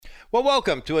Well,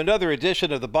 welcome to another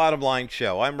edition of the Bottom Line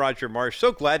Show. I'm Roger Marsh.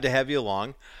 So glad to have you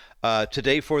along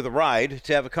today for the ride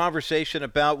to have a conversation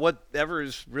about whatever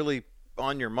is really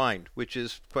on your mind, which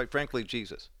is, quite frankly,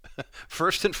 Jesus.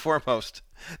 First and foremost,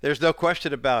 there's no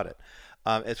question about it.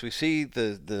 As we see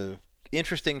the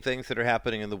interesting things that are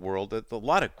happening in the world, a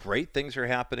lot of great things are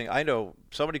happening. I know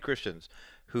so many Christians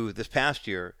who this past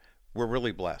year were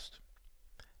really blessed.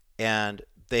 And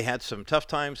they had some tough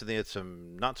times and they had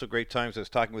some not so great times. I was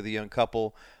talking with a young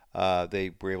couple.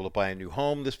 They were able to buy a new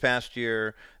home this past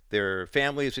year. Their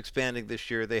family is expanding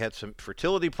this year. They had some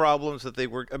fertility problems that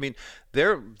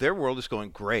their world is going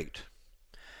great.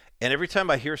 And every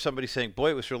time I hear somebody saying,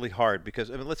 boy, it was really hard, because,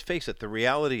 let's face it, the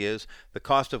reality is the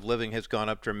cost of living has gone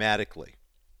up dramatically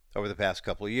over the past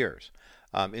couple of years.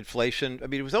 Inflation,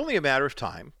 it was only a matter of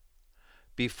time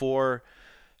before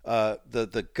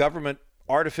the government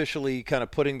artificially kind of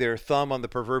putting their thumb on the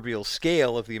proverbial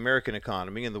scale of the American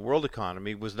economy and the world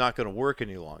economy was not going to work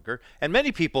any longer. And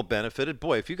many people benefited.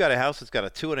 Boy, if you got a house that's got a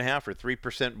 2.5% or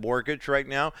 3% mortgage right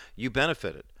now, you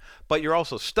benefited. But you're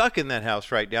also stuck in that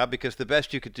house right now because the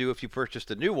best you could do if you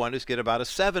purchased a new one is get about a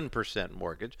 7%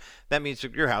 mortgage. That means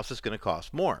that your house is going to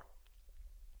cost more.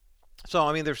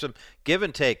 So, there's some give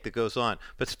and take that goes on.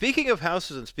 But speaking of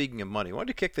houses and speaking of money, I wanted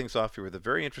to kick things off here with a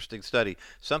very interesting study,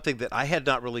 something that I had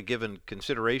not really given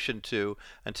consideration to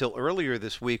until earlier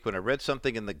this week when I read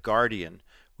something in The Guardian,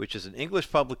 which is an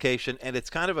English publication, and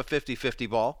it's kind of a 50-50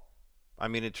 ball.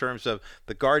 In terms of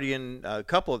The Guardian, a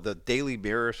couple of the Daily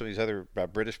Mirror, some of these other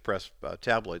British press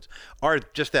tabloids are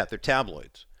just that, they're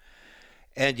tabloids.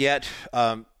 And yet,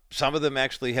 some of them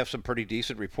actually have some pretty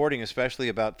decent reporting, especially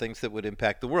about things that would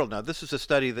impact the world. Now, this is a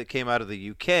study that came out of the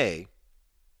UK,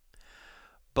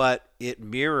 but it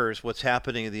mirrors what's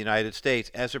happening in the United States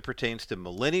as it pertains to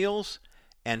millennials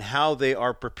and how they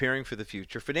are preparing for the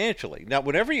future financially. Now,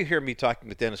 whenever you hear me talking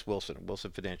with Dennis Wilson,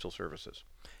 Wilson Financial Services,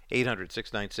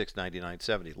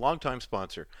 800-696-9970, longtime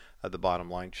sponsor of the Bottom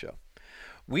Line Show.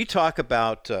 We talk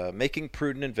about making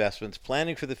prudent investments,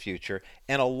 planning for the future,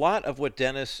 and a lot of what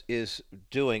Dennis is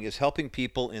doing is helping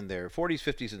people in their 40s,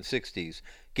 50s, and 60s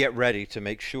get ready to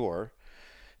make sure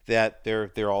that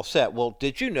they're all set. Well,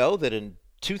 did you know that in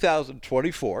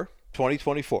 2024,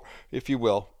 if you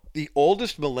will, the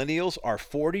oldest millennials are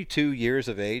 42 years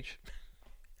of age?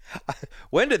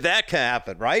 When did that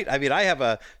happen, right? I have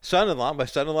a son-in-law, my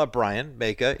son-in-law Brian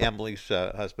Maka, Emily's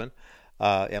husband.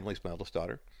 Emily's my eldest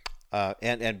daughter.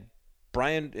 And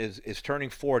Brian is turning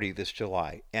 40 this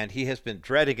July, and he has been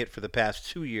dreading it for the past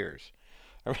 2 years.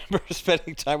 I remember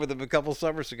spending time with him a couple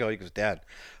summers ago. He goes, Dad,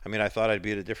 I thought I'd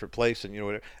be at a different place, and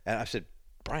whatever. And I said,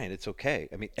 Brian, it's okay.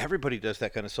 Everybody does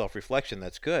that kind of self-reflection.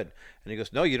 That's good. And he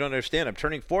goes, no, you don't understand. I'm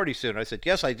turning 40 soon. I said,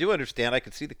 yes, I do understand. I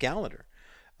can see the calendar.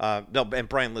 No, and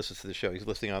Brian listens to the show. He's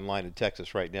listening online in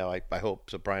Texas right now, I hope.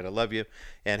 So, Brian, I love you.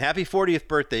 And happy 40th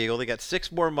birthday. You only got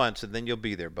 6 more months, and then you'll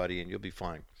be there, buddy, and you'll be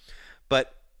fine.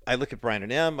 But I look at Brian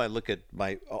and Em, I look at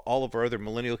all of our other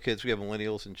millennial kids. We have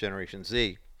millennials and Generation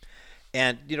Z.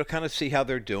 And, kind of see how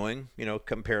they're doing,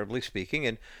 comparably speaking.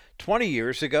 And 20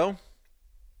 years ago,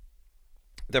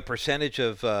 the percentage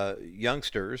of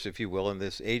youngsters, if you will, in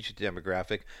this age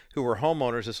demographic who were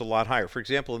homeowners is a lot higher. For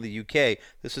example, in the UK,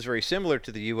 this is very similar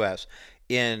to the US.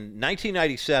 In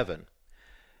 1997,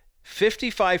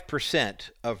 55%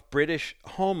 of British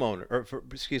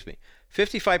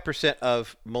 55%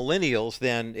 of millennials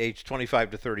then aged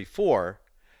 25 to 34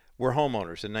 were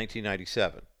homeowners in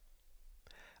 1997.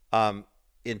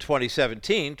 In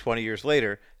 2017, 20 years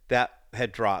later, that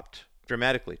had dropped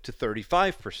dramatically to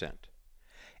 35%.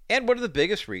 And one of the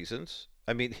biggest reasons,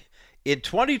 in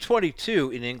 2022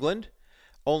 in England,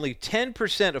 only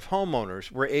 10% of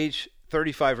homeowners were age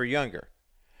 35 or younger.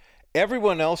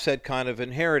 Everyone else had kind of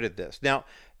inherited this. Now,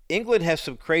 England has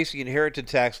some crazy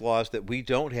inheritance tax laws that we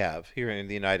don't have here in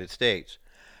the United States.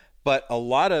 But a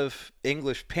lot of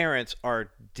English parents are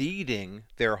deeding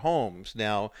their homes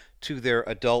now to their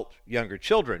adult younger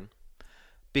children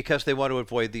because they want to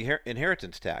avoid the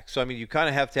inheritance tax. So, you kind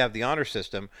of have to have the honor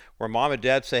system where mom and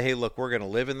dad say, hey, look, we're going to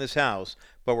live in this house,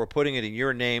 but we're putting it in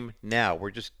your name now.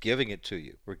 We're just giving it to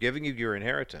you. We're giving you your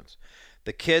inheritance.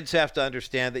 The kids have to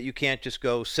understand that you can't just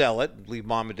go sell it and leave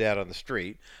mom and dad on the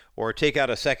street, or take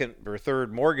out a second or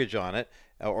third mortgage on it,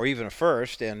 or even a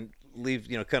first, and leave,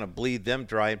 kind of bleed them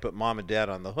dry and put mom and dad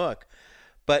on the hook.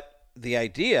 But the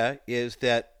idea is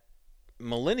that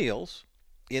millennials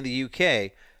in the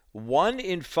UK, 1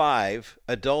 in 5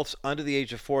 adults under the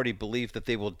age of 40 believe that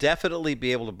they will definitely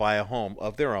be able to buy a home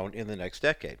of their own in the next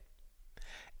decade.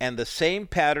 And the same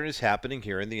pattern is happening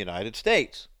here in the United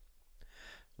States.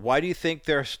 Why do you think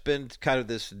there's been kind of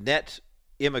this net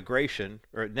immigration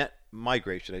or net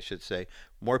migration, I should say,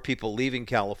 more people leaving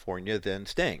California than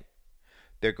staying.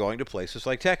 They're going to places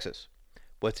like Texas.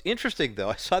 What's interesting, though,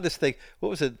 I saw this thing. What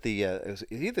was it? It was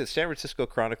either the San Francisco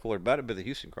Chronicle or it might have been the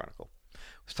Houston Chronicle.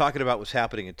 It was talking about what's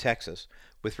happening in Texas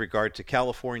with regard to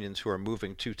Californians who are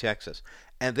moving to Texas.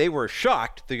 And they were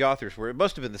shocked, the authors were, it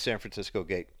must have been the San Francisco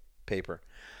Gate paper.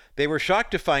 They were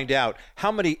shocked to find out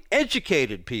how many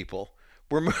educated people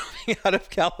were moving out of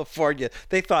California.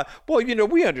 They thought, well,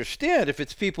 we understand if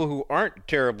it's people who aren't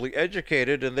terribly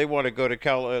educated and they want to go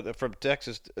to from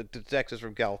Texas to Texas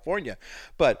from California.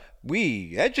 But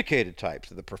we educated types,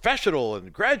 the professional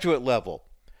and graduate level.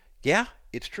 Yeah,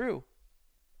 it's true.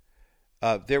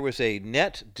 There was a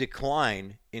net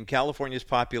decline in California's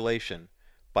population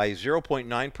by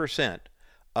 0.9%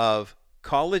 of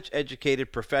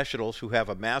college-educated professionals who have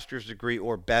a master's degree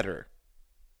or better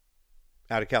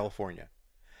out of California.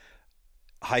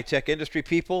 High-tech industry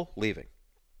people leaving.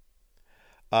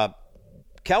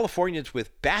 Californians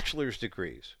with bachelor's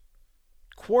degrees,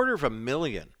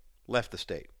 250,000 left the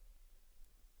state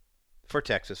for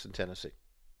Texas and Tennessee.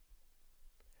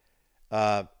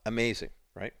 Amazing,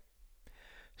 right?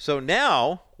 So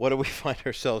now, what do we find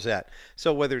ourselves at?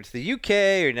 So whether it's the UK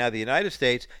or now the United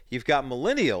States, you've got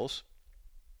millennials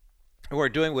who are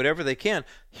doing whatever they can.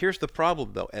 Here's the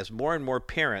problem, though. As more and more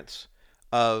parents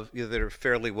that are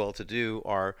fairly well-to-do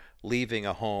are leaving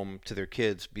a home to their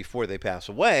kids before they pass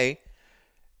away,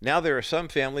 now there are some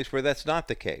families where that's not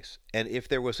the case. And if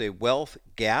there was a wealth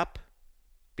gap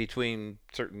between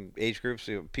certain age groups,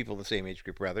 people in the same age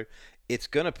group rather, it's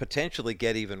going to potentially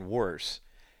get even worse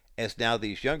as now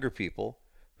these younger people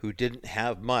who didn't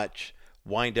have much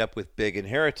wind up with big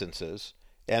inheritances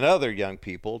and other young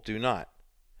people do not.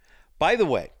 By the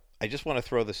way, I just want to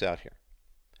throw this out here.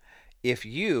 If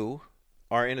you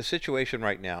are in a situation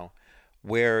right now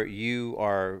where you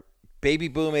are baby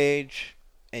boom age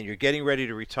and you're getting ready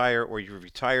to retire, or you're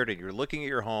retired and you're looking at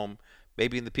your home,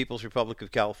 maybe in the People's Republic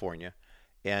of California,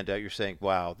 and you're saying,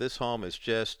 wow, this home is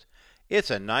it's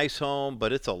a nice home,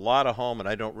 but it's a lot of home and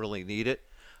I don't really need it.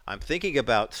 I'm thinking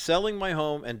about selling my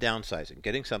home and downsizing,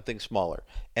 getting something smaller,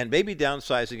 and maybe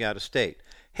downsizing out of state.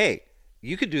 Hey,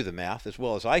 you can do the math as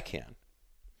well as I can.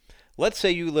 Let's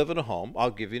say you live in a home.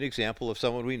 I'll give you an example of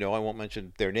someone we know. I won't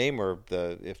mention their name or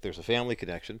if there's a family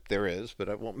connection. There is, but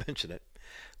I won't mention it.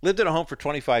 Lived in a home for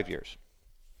 25 years.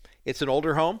 It's an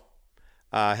older home.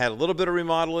 Had a little bit of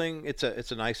remodeling. It's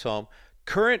a nice home.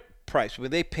 Current price,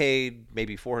 when they paid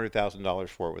maybe $400,000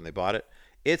 for it when they bought it,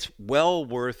 it's well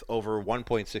worth over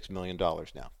 $1.6 million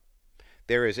now.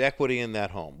 There is equity in that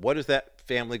home. What is that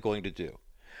family going to do?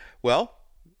 Well,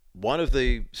 one of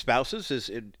the spouses is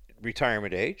in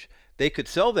retirement age. They could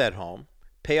sell that home,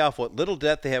 pay off what little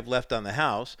debt they have left on the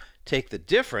house, take the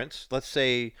difference. Let's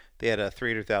say they had a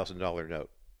 $300,000 note.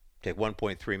 Take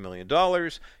 $1.3 million,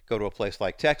 go to a place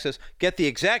like Texas, get the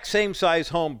exact same size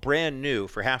home brand new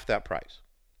for half that price.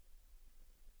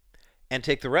 And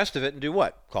take the rest of it and do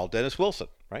what? Call Dennis Wilson,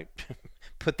 right?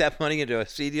 Put that money into a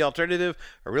CD alternative,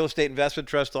 a real estate investment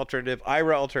trust alternative,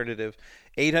 IRA alternative,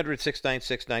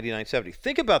 800-696-9970.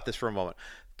 Think about this for a moment.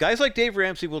 Guys like Dave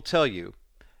Ramsey will tell you,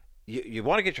 you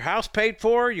want to get your house paid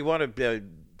for, you want to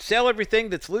sell everything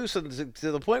that's loose to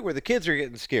the point where the kids are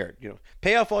getting scared.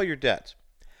 Pay off all your debts.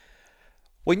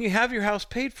 When you have your house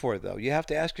paid for, though, you have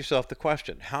to ask yourself the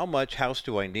question, how much house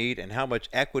do I need and how much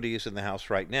equity is in the house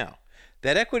right now?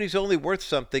 That equity is only worth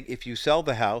something if you sell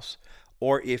the house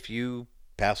or if you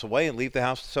pass away and leave the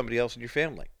house to somebody else in your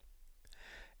family.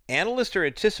 Analysts are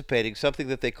anticipating something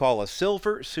that they call a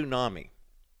silver tsunami.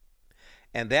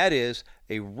 And that is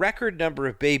a record number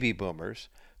of baby boomers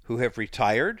who have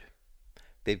retired.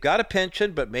 They've got a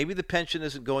pension, but maybe the pension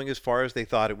isn't going as far as they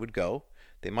thought it would go.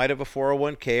 They might have a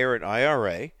 401k or an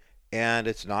IRA, and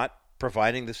it's not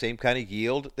providing the same kind of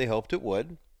yield they hoped it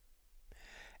would.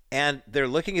 And they're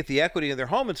looking at the equity in their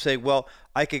home and saying, well,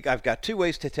 I've got two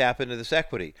ways to tap into this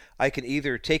equity. I can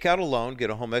either take out a loan,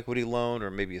 get a home equity loan, or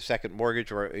maybe a second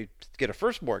mortgage, or get a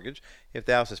first mortgage if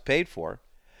the house is paid for.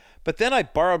 But then I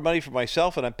borrowed money for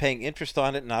myself and I'm paying interest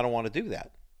on it, and I don't want to do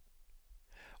that.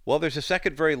 Well, there's a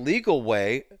second very legal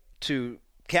way to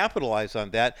capitalize on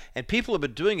that, and people have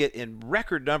been doing it in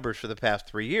record numbers for the past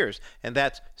 3 years, and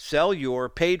that's sell your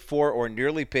paid for or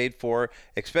nearly paid for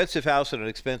expensive house in an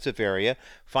expensive area.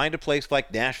 Find a place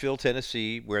like Nashville,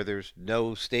 Tennessee, where there's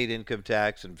no state income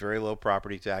tax and very low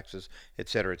property taxes, et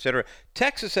cetera, et cetera.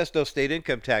 Texas has no state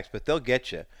income tax, but they'll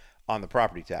get you on the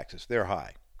property taxes. They're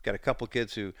high. Got a couple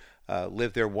kids who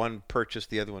live there. One purchased,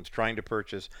 the other one's trying to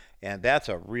purchase, and that's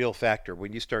a real factor.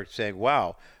 When you start saying,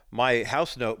 wow, my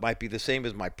house note might be the same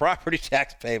as my property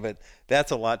tax payment,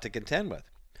 that's a lot to contend with.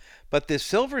 But this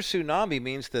silver tsunami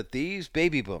means that these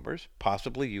baby boomers,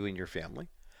 possibly you and your family,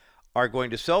 are going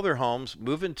to sell their homes,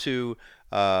 move into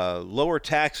lower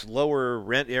tax, lower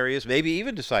rent areas, maybe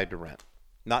even decide to rent,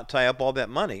 not tie up all that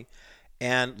money,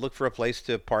 and look for a place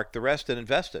to park the rest and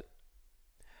invest it.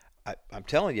 I'm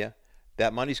telling you,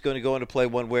 that money's going to go into play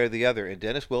one way or the other. And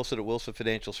Dennis Wilson at Wilson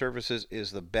Financial Services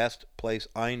is the best place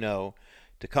I know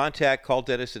to contact. Call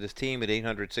Dennis and his team at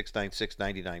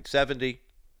 800-696-9970.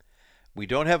 We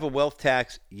don't have a wealth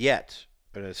tax yet,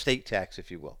 but a state tax,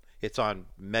 if you will. It's on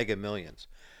mega millions.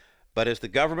 But as the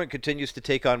government continues to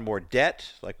take on more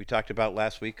debt, like we talked about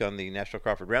last week on the National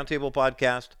Crawford Roundtable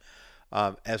podcast,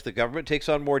 as the government takes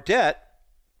on more debt,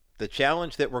 the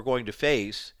challenge that we're going to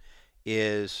face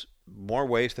is more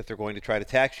ways that they're going to try to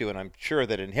tax you, and I'm sure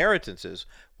that inheritances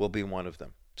will be one of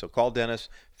them. So call Dennis,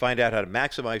 find out how to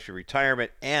maximize your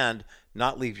retirement and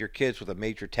not leave your kids with a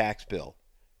major tax bill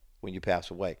when you pass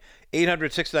away.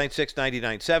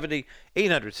 800-696-9970,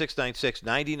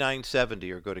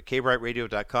 800-696-9970, or go to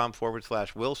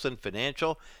kbrightradio.com/Wilson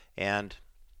Financial, and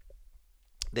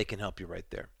they can help you right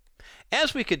there.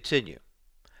 As we continue,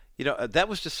 that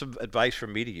was just some advice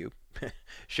from me to you,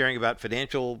 sharing about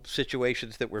financial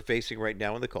situations that we're facing right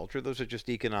now in the culture. Those are just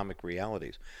economic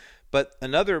realities. But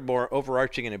another more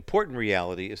overarching and important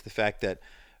reality is the fact that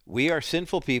we are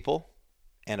sinful people,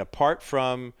 and apart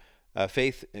from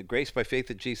faith, grace by faith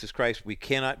in Jesus Christ, we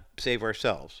cannot save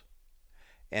ourselves.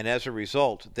 And as a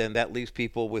result, then that leaves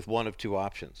people with one of two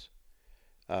options.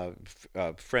 A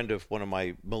friend of one of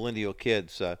my millennial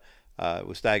kids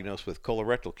was diagnosed with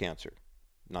colorectal cancer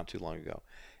not too long ago.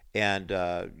 And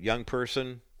young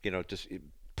person, just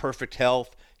perfect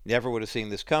health, never would have seen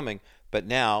this coming. But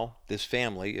now this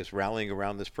family is rallying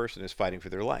around this person, is fighting for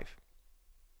their life.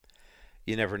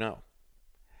 You never know.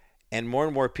 And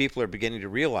more people are beginning to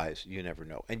realize you never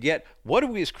know. And yet, what are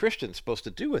we as Christians supposed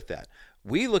to do with that?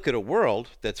 We look at a world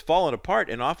that's fallen apart,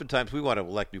 and oftentimes we want to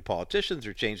elect new politicians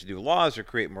or change new laws or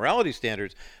create morality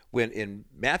standards, when in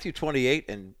Matthew 28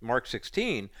 and Mark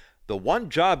 16, the one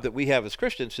job that we have as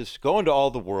Christians is to go into all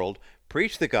the world,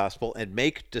 preach the gospel, and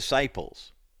make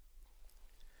disciples.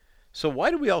 So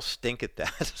why do we all stink at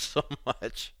that so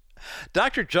much?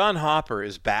 Dr. John Hopper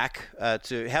is back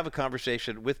to have a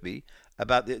conversation with me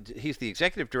about he's the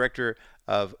executive director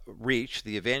of REACH,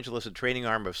 the evangelism training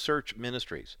arm of Search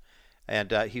Ministries.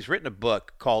 And he's written a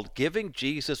book called Giving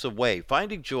Jesus Away,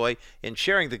 Finding Joy in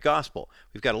Sharing the Gospel.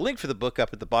 We've got a link for the book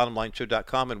up at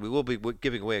thebottomlineshow.com, and we will be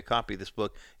giving away a copy of this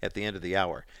book at the end of the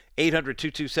hour.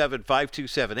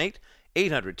 800-227-5278,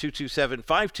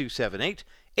 800-227-5278,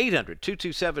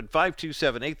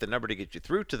 800-227-5278, the number to get you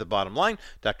through to the bottom line.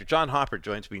 Dr. John Hopper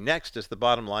joins me next as the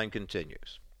bottom line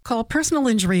continues. Call personal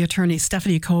injury attorney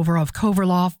Stephanie Cover of Cover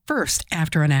Law first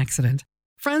after an accident.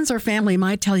 Friends or family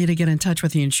might tell you to get in touch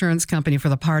with the insurance company for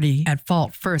the party at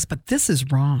fault first, but this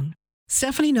is wrong.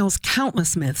 Stephanie knows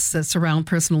countless myths that surround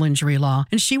personal injury law,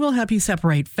 and she will help you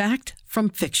separate fact from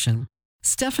fiction.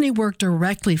 Stephanie worked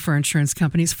directly for insurance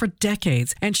companies for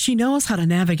decades, and she knows how to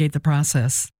navigate the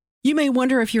process. You may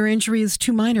wonder if your injury is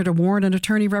too minor to warrant an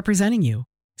attorney representing you.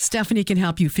 Stephanie can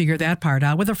help you figure that part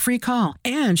out with a free call,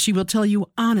 and she will tell you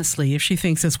honestly if she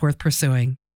thinks it's worth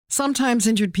pursuing. Sometimes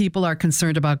injured people are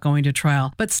concerned about going to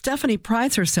trial, but Stephanie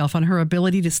prides herself on her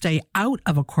ability to stay out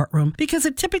of a courtroom because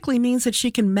it typically means that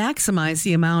she can maximize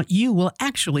the amount you will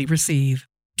actually receive.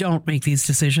 Don't make these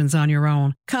decisions on your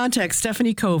own. Contact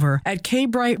Stephanie Cover at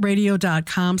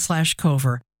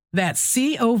kbrightradio.com/Cover. That's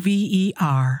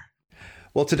COVER.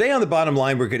 Well, today on the bottom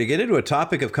line, we're going to get into a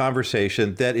topic of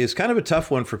conversation that is kind of a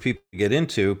tough one for people to get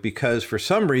into because for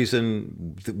some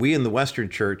reason, we in the Western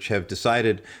Church have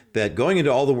decided that going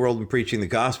into all the world and preaching the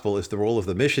gospel is the role of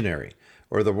the missionary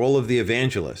or the role of the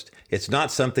evangelist. It's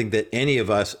not something that any of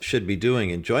us should be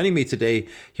doing. And joining me today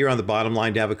here on the bottom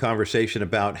line to have a conversation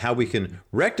about how we can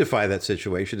rectify that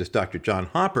situation is Dr. John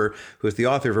Hopper, who is the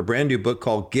author of a brand new book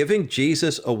called Giving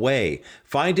Jesus Away,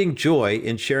 Finding Joy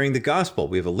in Sharing the Gospel.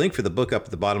 We have a link for the book up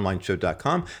at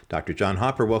thebottomlineshow.com. Dr. John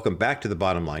Hopper, welcome back to the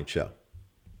Bottom Line Show.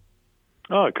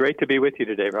 Oh, great to be with you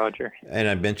today, Roger. And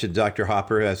I mentioned Dr.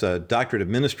 Hopper has a doctorate of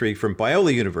ministry from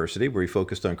Biola University, where he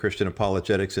focused on Christian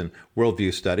apologetics and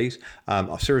worldview studies.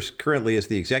 Serves currently as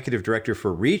the executive director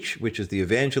for REACH, which is the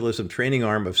evangelism training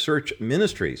arm of Search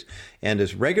Ministries, and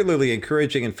is regularly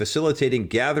encouraging and facilitating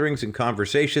gatherings and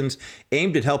conversations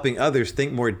aimed at helping others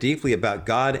think more deeply about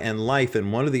God and life.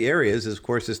 And one of the areas, of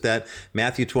course, is that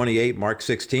Matthew 28, Mark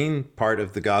 16 part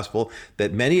of the gospel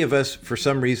that many of us, for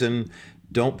some reason,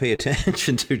 don't pay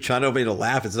attention to. Trying to to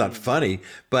laugh. It's not funny.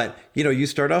 But, you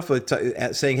start off with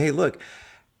saying, hey, look,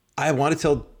 I want to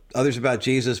tell others about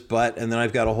Jesus, and then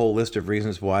I've got a whole list of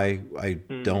reasons why I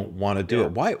don't want to do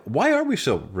it. Why are we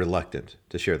so reluctant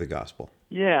to share the gospel?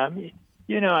 Yeah, I mean,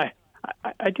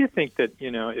 I do think that,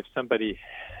 if somebody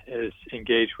is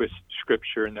engaged with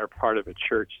Scripture and they're part of a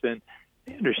church, then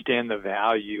they understand the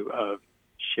value of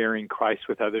sharing Christ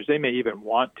with others. They may even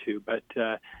want to, but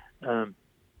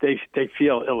they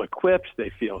feel ill-equipped. They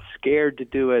feel scared to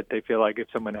do it. They feel like if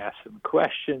someone asks them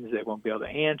questions, they won't be able to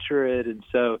answer it, and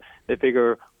so they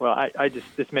figure, well,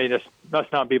 this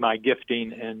must not be my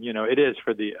gifting, and it is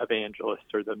for the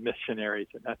evangelists or the missionaries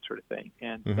and that sort of thing.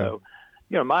 And so,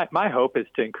 my hope is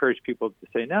to encourage people to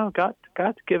say, no,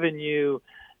 God's given you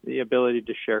the ability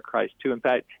to share Christ too. In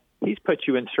fact, He's put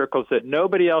you in circles that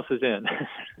nobody else is in,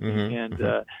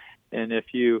 and if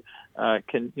you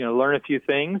can learn a few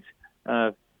things,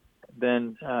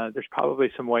 then there's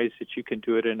probably some ways that you can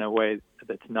do it in a way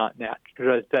that's not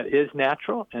natural, that is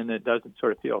natural, and it doesn't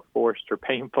sort of feel forced or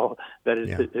painful. That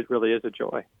it really is a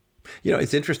joy.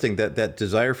 It's interesting that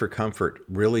desire for comfort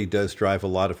really does drive a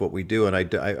lot of what we do. And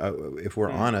if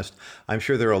we're honest, I'm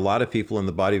sure there are a lot of people in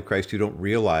the body of Christ who don't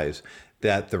realize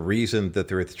that the reason that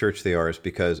they're at the church they are is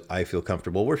because I feel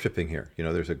comfortable worshiping here.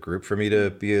 There's a group for me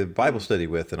to be a Bible study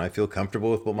with, and I feel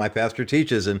comfortable with what my pastor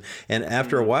teaches. And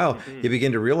after a while, you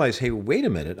begin to realize, hey, wait a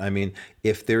minute. I mean,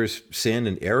 if there's sin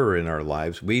and error in our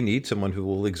lives, we need someone who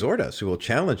will exhort us, who will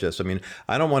challenge us. I mean,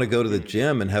 I don't want to go to the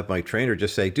gym and have my trainer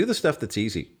just say, do the stuff that's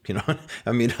easy.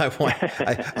 I mean,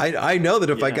 I know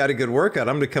that if I got a good workout,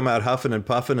 I'm going to come out huffing and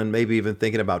puffing and maybe even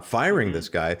thinking about firing this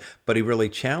guy, but he really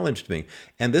challenged me.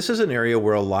 And this is an area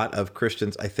where a lot of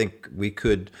Christians, I think we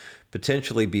could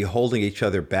potentially be holding each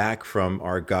other back from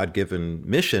our God-given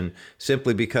mission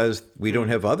simply because we don't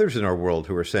have others in our world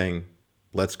who are saying,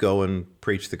 let's go and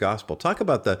preach the gospel. Talk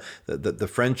about the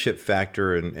friendship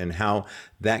factor and how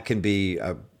that can be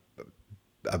a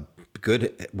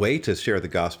good way to share the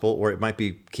gospel, or it might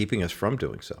be keeping us from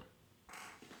doing so.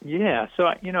 Yeah, so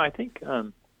I think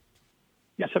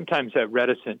sometimes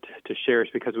reticent to share is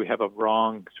because we have a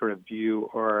wrong sort of view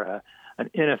or an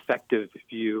ineffective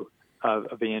view of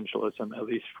evangelism, at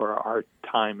least for our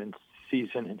time and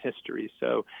season in history.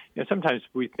 So, sometimes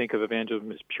we think of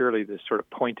evangelism as purely this sort of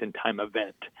point-in-time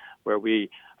event where I'm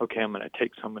going to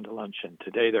take someone to lunch, and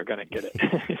today they're going to get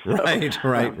it. So,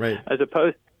 right.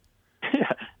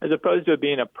 As opposed to it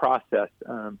being a process,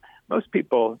 most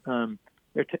people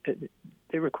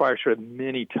they require sort of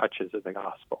many touches of the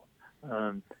gospel,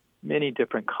 many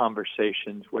different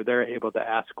conversations where they're able to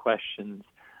ask questions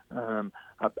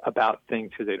about things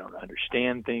because they don't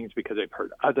understand things, because they've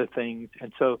heard other things.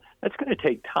 And so that's going to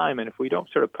take time. And if we don't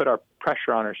sort of put our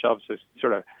pressure on ourselves to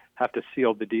sort of have to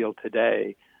seal the deal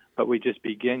today, but we just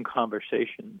begin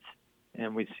conversations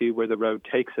and we see where the road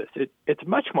takes us, it's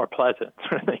much more pleasant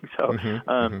sort of thing. So,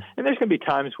 and there's going to be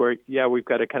times where, we've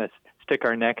got to kind of stick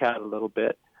our neck out a little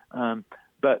bit.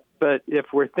 But if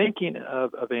we're thinking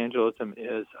of evangelism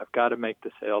as I've got to make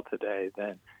the sale today,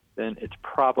 then it's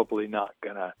probably not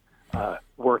going to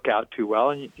work out too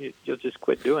well, and you'll just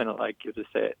quit doing it. Like you'll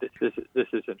just say, this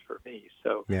isn't for me.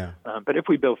 So, but if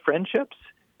we build friendships,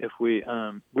 if we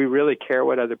really care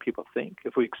what other people think,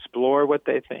 if we explore what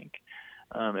they think,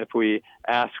 if we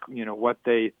ask, what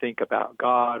they think about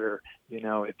God, or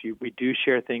if we do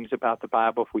share things about the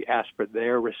Bible, if we ask for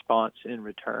their response in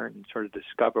return and sort of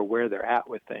discover where they're at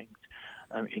with things,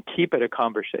 and keep it a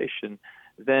conversation,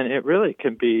 then it really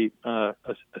can be a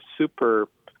super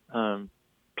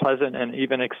pleasant and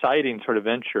even exciting sort of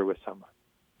venture with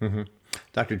someone.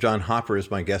 Dr. John Hopper is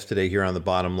my guest today here on The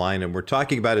Bottom Line, and we're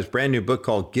talking about his brand new book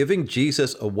called Giving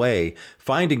Jesus Away,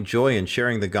 Finding Joy in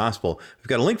Sharing the Gospel. We've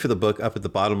got a link for the book up at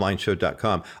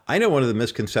thebottomlineshow.com. I know one of the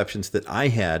misconceptions that I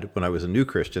had when I was a new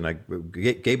Christian, I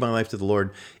gave my life to the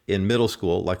Lord in middle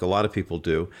school, like a lot of people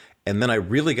do. And then I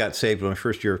really got saved in my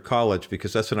first year of college,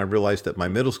 because that's when I realized that my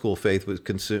middle school faith was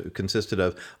consisted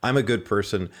of, I'm a good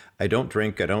person, I don't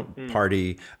drink, I don't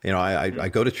party, I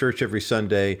go to church every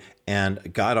Sunday,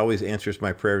 and God always answers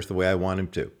my prayers the way I want him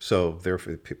to. So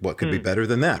therefore, what could be better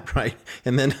than that, right?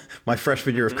 And then my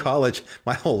freshman year of college,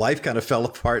 my whole life kind of fell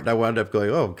apart, and I wound up going,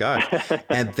 oh gosh.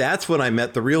 And that's when I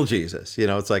met the real Jesus.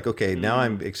 It's like, okay, now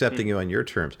I'm accepting you on your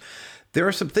terms. There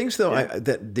are some things, though,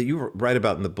 that you write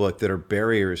about in the book that are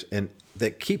barriers and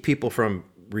that keep people from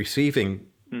receiving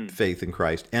faith in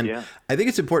Christ. And I think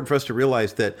it's important for us to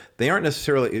realize that they aren't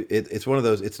necessarily, it's one of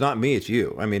those, it's not me, it's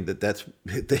you. I mean,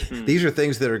 these are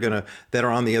things that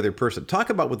are on the other person. Talk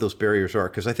about what those barriers are,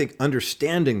 because I think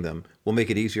understanding them will make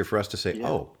it easier for us to say,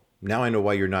 oh, now I know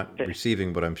why you're not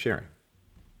receiving what I'm sharing.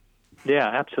 Yeah,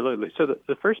 absolutely. So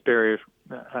the first barrier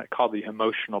is called the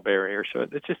emotional barrier. So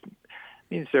it just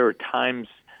means there are times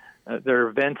there are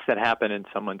events that happen in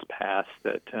someone's past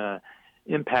that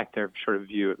impact their sort of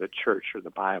view of the church or the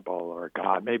Bible or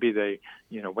God. Maybe they,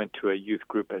 went to a youth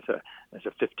group as a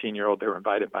 15-year-old. They were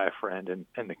invited by a friend,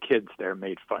 and the kids there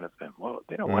made fun of them. Well,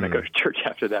 they don't want to go to church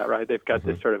after that, right? They've got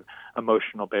this sort of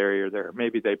emotional barrier there.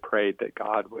 Maybe they prayed that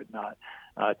God would not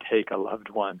take a loved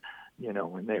one,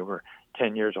 when they were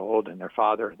 10 years old and their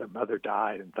mother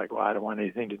died. And it's like, well, I don't want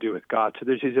anything to do with God. So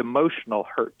there's these emotional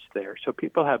hurts there. So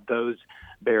people have those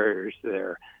barriers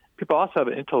there. People also have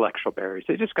intellectual barriers.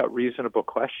 They just got reasonable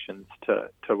questions to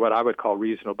what I would call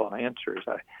reasonable answers.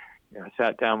 I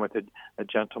sat down with a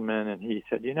gentleman, and he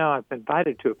said, I've been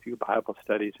invited to a few Bible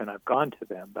studies, and I've gone to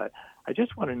them, but I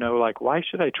just want to know, why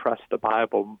should I trust the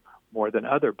Bible more than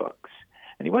other books?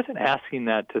 And he wasn't asking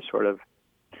that to sort of,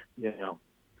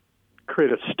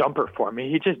 create a stumper for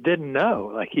me. He just didn't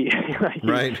know.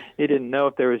 Right. He didn't know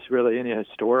if there was really any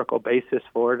historical basis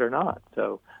for it or not.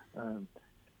 So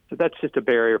that's just a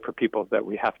barrier for people that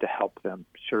we have to help them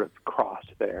sort of cross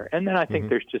there. And then I think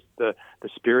there's just the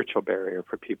spiritual barrier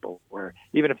for people, where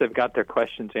even if they've got their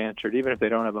questions answered, even if they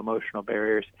don't have emotional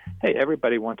barriers, hey,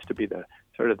 everybody wants to be the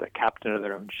sort of the captain of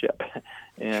their own ship.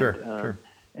 And, Sure.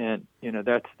 And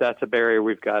that's a barrier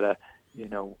we've got to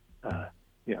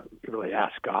really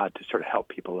ask God to sort of help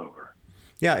people over.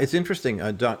 Yeah, it's interesting.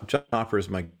 John Hopper is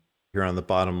my here on The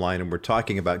Bottom Line, and we're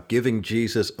talking about giving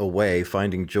Jesus away,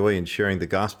 finding joy in sharing the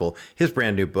gospel, his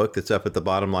brand new book that's up at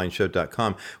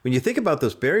thebottomlineshow.com. When you think about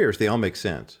those barriers, they all make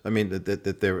sense. I mean,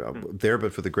 that they're there,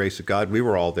 but for the grace of God, we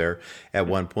were all there at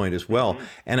one point as well.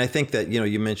 And I think that,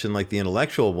 you mentioned like the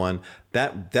intellectual one,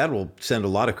 that will send a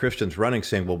lot of Christians running,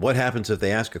 saying, well, what happens if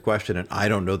they ask a question and I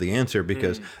don't know the answer?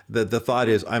 Because the thought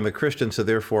is, I'm a Christian, so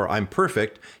therefore I'm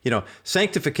perfect.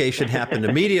 Sanctification happened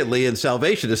immediately, and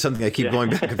salvation is something I keep going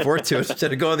back and forth to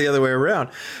instead of going the other way around.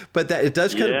 But that it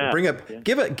does kind of bring up,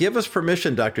 give us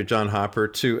permission, Dr. John Hopper,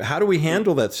 to how do we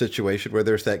handle that situation where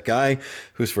there's that guy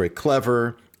who's very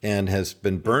clever and has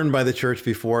been burned by the church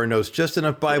before, knows just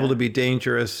enough Bible to be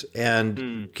dangerous,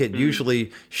 and can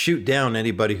usually shoot down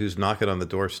anybody who's knocking on the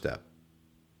doorstep?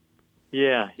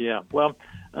 Yeah. Well,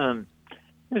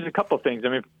 there's a couple of things. I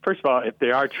mean, first of all, if they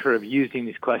are sort of using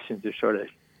these questions to sort of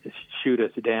shoot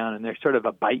us down, and there's sort of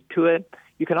a bite to it,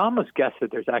 you can almost guess that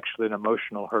there's actually an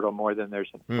emotional hurdle more than there's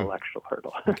an intellectual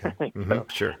hurdle. Okay.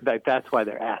 Sure. In fact, that's why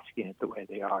they're asking it the way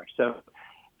they are. So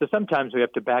sometimes we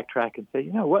have to backtrack and say,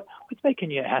 what's making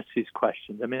you ask these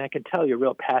questions? I mean, I can tell you're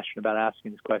real passionate about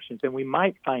asking these questions, and we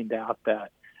might find out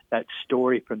that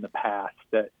story from the past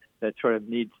that sort of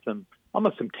needs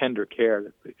almost some tender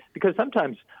care. Because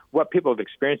sometimes what people have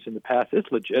experienced in the past is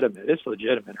legitimate. It's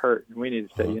legitimate hurt, and we need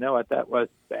to say, that was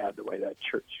bad the way that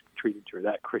church treated you or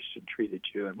that Christian treated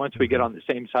you. And once we get on the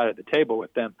same side of the table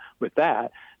with them with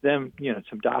that, then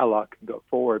some dialogue can go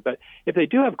forward. But if they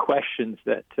do have questions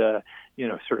that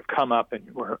sort of come up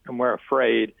and we're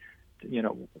afraid,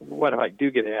 what if I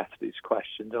do get asked these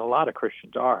questions? And a lot of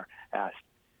Christians are asked,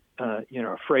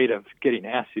 afraid of getting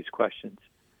asked these questions.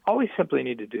 All we simply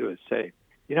need to do is say,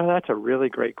 that's a really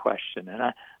great question,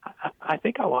 and I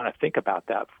think I want to think about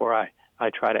that before I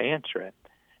try to answer it.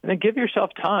 And then give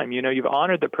yourself time. You've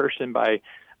honored the person by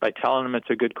telling them it's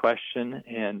a good question,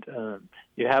 and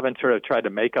you haven't sort of tried to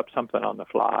make up something on the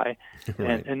fly.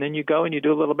 Right. And then you go and you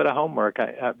do a little bit of homework.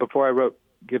 Before I wrote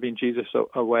Giving Jesus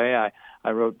Away,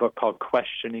 I wrote a book called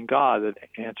Questioning God that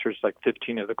answers like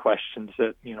 15 of the questions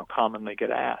that commonly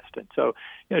get asked. And so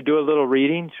do a little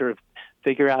reading, sort of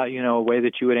figure out a way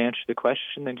that you would answer the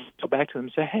question, then go back to them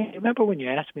and say, hey, remember when you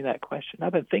asked me that question?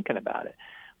 I've been thinking about it.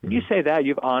 When you say that,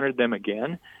 you've honored them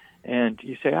again, and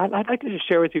you say, I'd like to just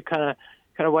share with you kind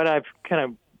of what I've kind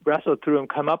of wrestled through and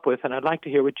come up with, and I'd like to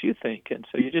hear what you think. And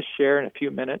so you just share in a few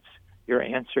minutes your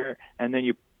answer, and then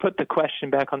you put the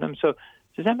question back on them. So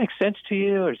does that make sense to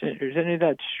you, or is any of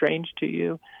that strange to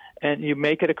you? And you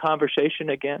make it a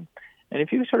conversation again. And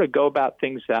if you sort of go about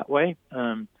things that way,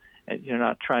 and you're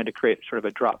not trying to create sort of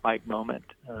a drop mic moment,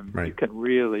 you can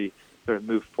really sort of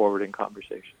move forward in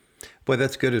conversation. Boy,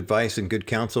 that's good advice and good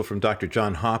counsel from Dr.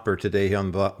 John Hopper today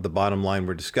on The Bottom Line.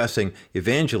 We're discussing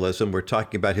evangelism. We're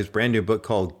talking about his brand new book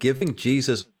called Giving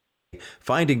Jesus Away,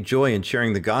 Finding Joy in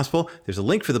Sharing the Gospel. There's a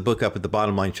link for the book up at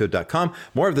thebottomlineshow.com.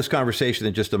 More of this conversation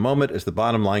in just a moment as The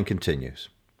Bottom Line continues.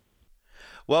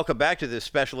 Welcome back to this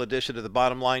special edition of The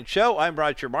Bottom Line Show. I'm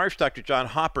Roger Marsh. Dr. John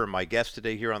Hopper, my guest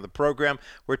today here on the program.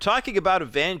 We're talking about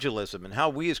evangelism and how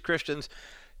we as Christians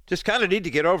just kind of need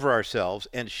to get over ourselves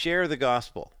and share the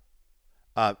gospel.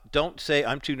 Don't say,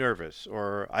 I'm too nervous,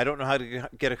 or I don't know how to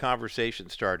get a conversation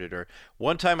started, or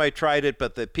one time I tried it,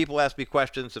 but the people asked me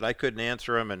questions and I couldn't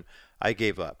answer them and I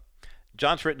gave up.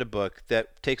 John's written a book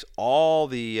that takes all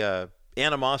the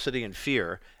animosity and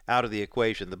fear out of the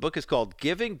equation. The book is called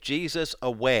Giving Jesus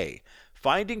Away,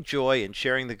 Finding Joy in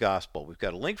Sharing the Gospel. We've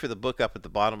got a link for the book up at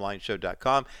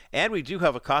thebottomlineshow.com, and we do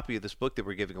have a copy of this book that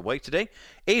we're giving away today.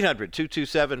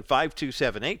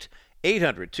 800-227-5278,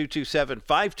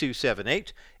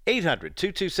 800-227-5278,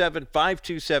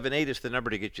 800-227-5278 is the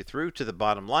number to get you through to the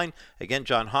bottom line. Again,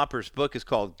 John Hopper's book is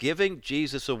called Giving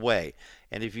Jesus Away.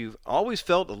 And if you've always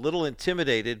felt a little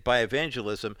intimidated by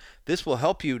evangelism, this will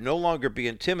help you no longer be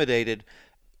intimidated.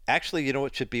 Actually, you know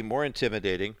what should be more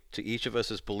intimidating to each of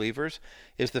us as believers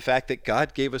is the fact that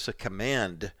God gave us a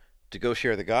command to go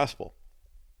share the gospel.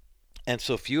 And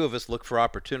so few of us look for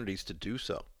opportunities to do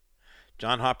so.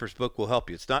 John Hopper's book will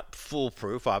help you. It's not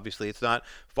foolproof, obviously. It's not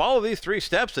follow these 3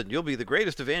 steps and you'll be the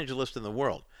greatest evangelist in the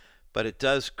world. But it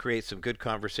does create some good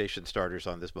conversation starters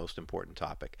on this most important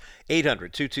topic.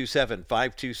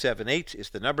 800-227-5278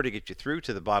 is the number to get you through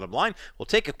to the bottom line. We'll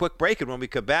take a quick break, and when we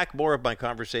come back, more of my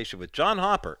conversation with John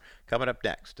Hopper coming up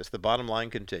next as the bottom line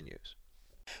continues.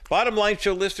 Bottom Line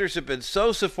Show listeners have been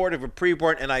so supportive of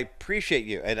Preborn, and I appreciate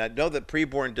you, and I know that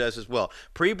Preborn does as well.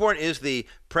 Preborn is the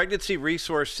Pregnancy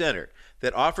Resource Center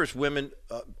that offers women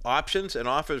options and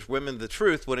offers women the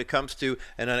truth when it comes to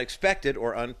an unexpected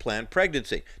or unplanned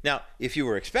pregnancy. Now, if you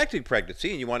were expecting pregnancy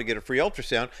and you want to get a free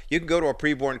ultrasound, you can go to a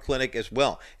preborn clinic as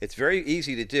well. It's very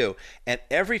easy to do. And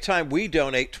every time we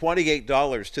donate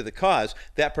 $28 to the cause,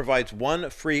 that provides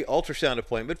 1 free ultrasound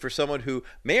appointment for someone who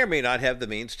may or may not have the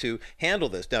means to handle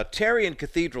this. Now, Terry in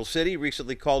Cathedral City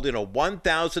recently called in a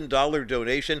 $1,000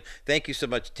 donation. Thank you so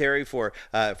much, Terry, for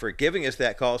giving us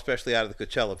that call, especially out of the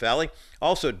Coachella Valley.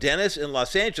 Also, Dennis in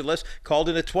Los Angeles called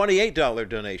in a $28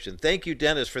 donation. Thank you,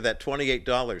 Dennis, for that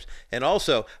 $28. And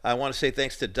also, I want to say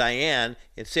thanks to Diane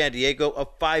in San Diego, a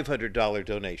 $500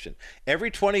 donation.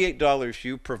 Every $28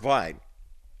 you provide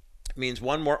means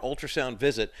 1 more ultrasound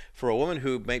visit for a woman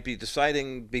who might be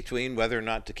deciding between whether or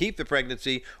not to keep the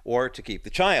pregnancy or to keep the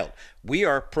child. We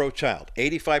are pro-child.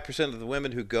 85% of the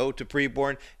women who go to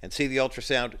preborn and see the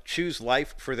ultrasound choose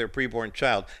life for their preborn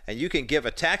child. And you can give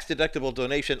a tax-deductible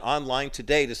donation online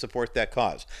today to support that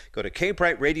cause. Go to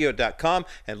kbrightradio.com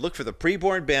and look for the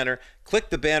preborn banner.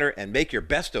 Click the banner and make your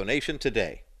best donation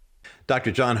today.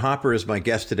 Dr. John Hopper is my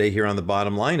guest today here on The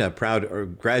Bottom Line, a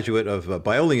proud graduate of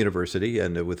Biola University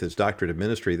and with his doctorate of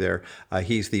ministry there.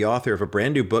 He's the author of a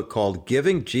brand new book called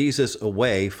Giving Jesus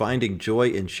Away, Finding Joy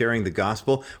in Sharing the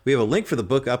Gospel. We have a link for the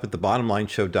book up at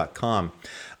thebottomlineshow.com.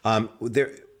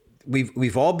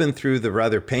 We've all been through the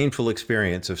rather painful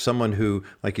experience of someone who,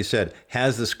 like you said,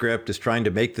 has the script, is trying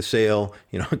to make the sale,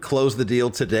 close the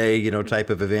deal today, type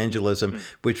of evangelism,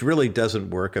 which really doesn't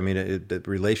work. I mean, the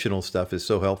relational stuff is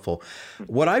so helpful.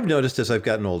 What I've noticed as I've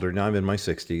gotten older, now I'm in my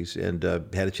 60s and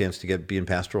had a chance to be in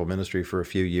pastoral ministry for a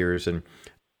few years. And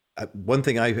one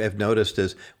thing I have noticed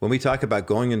is when we talk about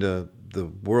going into the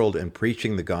world and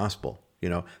preaching the gospel,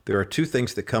 there are 2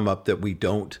 things that come up that we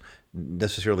don't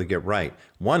necessarily get right.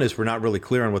 One is we're not really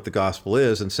clear on what the gospel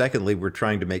is, and secondly, we're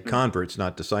trying to make converts,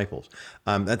 not disciples.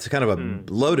 That's kind of a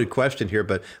loaded question here,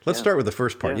 but let's start with the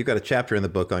first part. You've got a chapter in the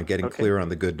book on getting clear on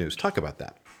the good news. Talk about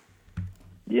that.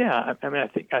 Yeah, I mean,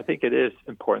 I think it is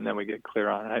important that we get clear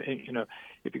on it.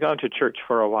 If you go into church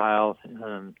for a while, if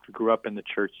you grew up in the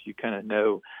church, you kind of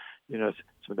know,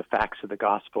 some of the facts of the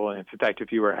gospel. And in fact,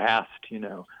 if you were asked,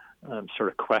 sort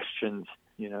of questions,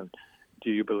 do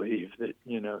you believe that,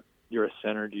 you're a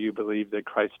sinner? Do you believe that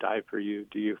Christ died for you?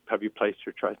 Have you placed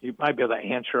your trust? You might be able to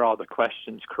answer all the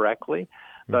questions correctly,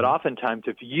 but oftentimes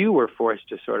if you were forced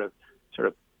to sort of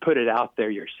put it out there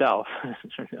yourself,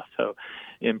 so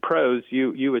in prose,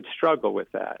 you would struggle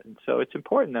with that. And so it's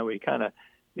important that we kind of,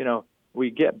 we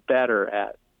get better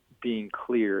at being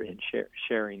clear in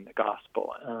sharing the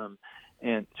gospel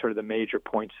and sort of the major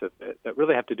points of it that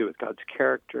really have to do with God's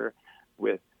character,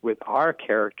 with our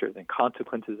character, the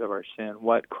consequences of our sin,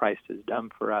 what Christ has done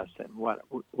for us, and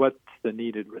what's the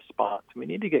needed response. We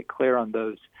need to get clear on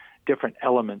those different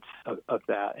elements of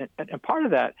that. And part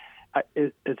of that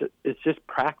is just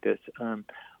practice. One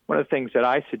of the things that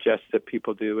I suggest that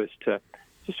people do is to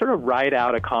just sort of write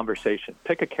out a conversation.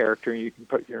 Pick a character. You can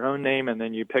put your own name, and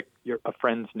then you pick a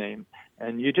friend's name,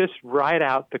 and you just write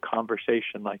out the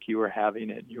conversation like you were having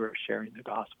it. You were sharing the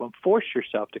gospel, and force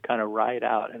yourself to kind of write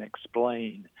out and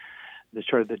explain the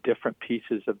sort of the different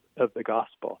pieces of the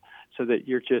gospel, so that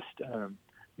you're just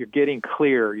you're getting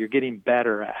clear, you're getting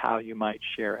better at how you might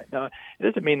share it. Now, it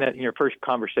doesn't mean that in your first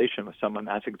conversation with someone,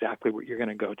 that's exactly what you're going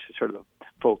to go to, sort of the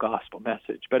full gospel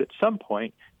message. But at some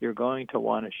point, you're going to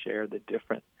want to share the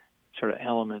different sort of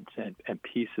elements and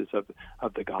pieces of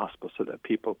the gospel so that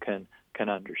people can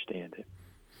understand it.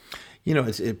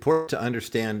 It's important to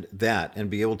understand that and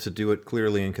be able to do it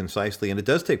clearly and concisely. And it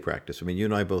does take practice. I mean, you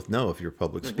and I both know if you're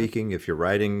public speaking, if you're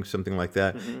writing something like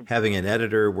that, having an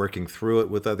editor, working through it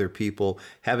with other people,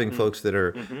 having folks that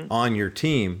are on your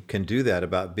team can do that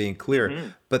about being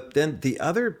clear. But then the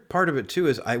other part of it too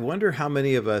is I wonder how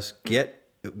many of us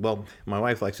well, my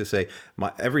wife likes to say,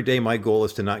 every day my goal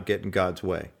is to not get in God's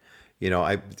way.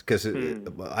 Because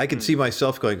I can see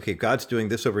myself going, okay, God's doing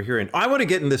this over here, and I want to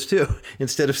get in this too,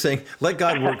 instead of saying, let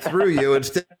God work through you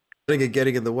instead of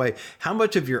getting in the way. How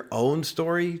much of your own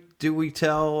story do we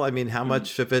tell? I mean, how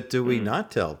much of it do we not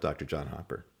tell, Dr. John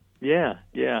Hopper? Yeah.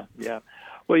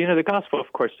 Well, the gospel,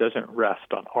 of course, doesn't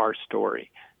rest on our story.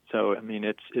 So, I mean,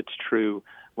 it's true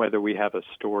whether we have a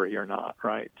story or not,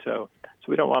 right? So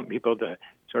we don't want people to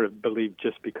sort of believe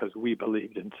just because we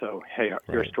believed, and so, hey,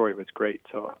 your story was great,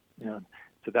 so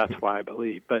so that's why I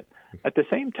believe. But at the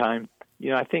same time,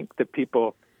 I think that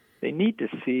people, they need to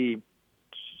see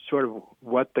sort of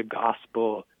what the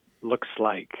gospel looks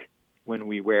like when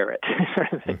we wear it.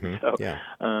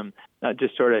 Not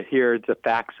just sort of hear the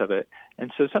facts of it.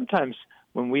 And so sometimes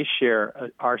when we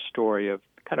share our story of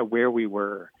kind of where we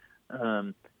were,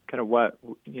 kind of what,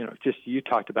 just you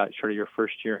talked about sort of your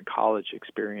first year in college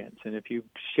experience. And if you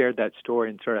shared that story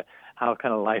and sort of how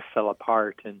kind of life fell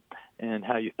apart and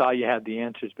how you thought you had the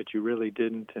answers, but you really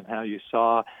didn't, and how you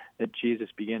saw that Jesus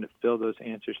began to fill those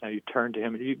answers, now you turn to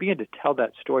him, and you begin to tell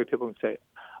that story, people can say,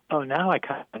 oh, now I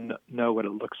kind of know what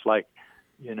it looks like,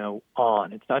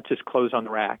 on. It's not just clothes on the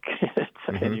rack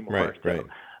anymore. Right.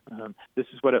 This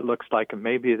is what it looks like, and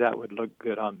maybe that would look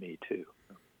good on me too.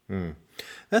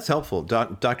 That's helpful.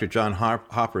 Dr. John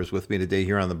Hopper is with me today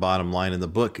here on The Bottom Line, and the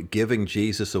book, Giving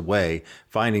Jesus Away,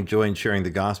 Finding Joy in Sharing the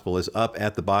Gospel, is up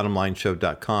at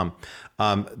thebottomlineshow.com.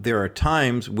 There are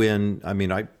times when,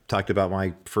 I talked about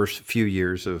my first few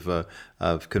years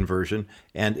of conversion,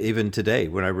 and even today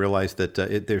when I realized that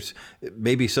there's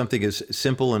maybe something as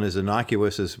simple and as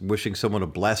innocuous as wishing someone a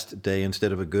blessed day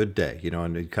instead of a good day,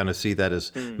 and you kind of see that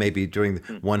as maybe doing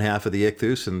one half of the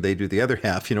ichthus and they do the other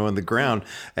half, on the ground,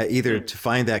 either to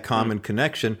find that common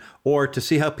connection or to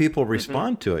see how people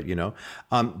respond to it,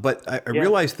 But I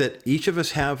realized that each of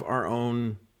us have our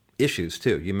own issues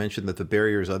too. You mentioned that the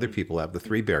barriers other people have, the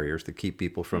three barriers that keep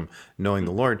people from knowing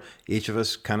the Lord. Each of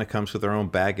us kind of comes with our own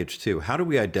baggage too. How do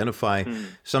we identify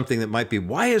something that might be,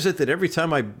 why is it that every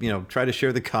time I, try to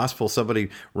share the gospel, somebody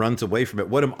runs away from it?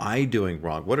 What am I doing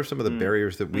wrong? What are some of the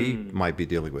barriers that we might be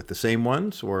dealing with? The same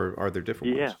ones, or are there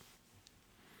different ones?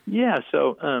 Yeah.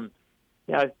 So,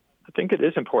 I think it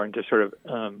is important to sort of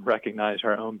recognize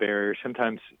our own barriers.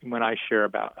 Sometimes when I share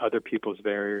about other people's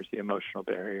barriers, the emotional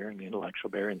barrier and the intellectual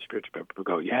barrier and spiritual barrier, people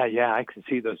go, yeah, I can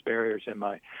see those barriers in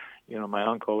my, my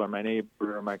uncle or my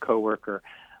neighbor or my coworker.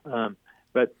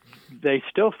 But they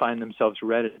still find themselves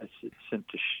reticent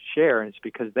to share, and it's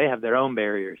because they have their own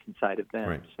barriers inside of them.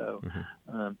 Right. So,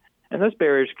 and those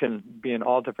barriers can be in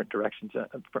all different directions.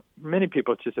 For many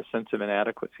people, it's just a sense of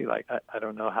inadequacy, like, I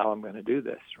don't know how I'm going to do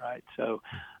this, right? So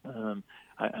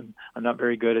I'm not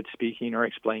very good at speaking or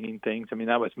explaining things. I mean,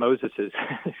 that was Moses's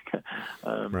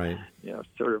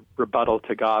sort of rebuttal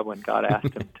to God when God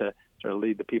asked him to sort of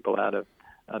lead the people out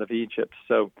of Egypt.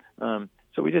 So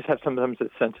we just have sometimes a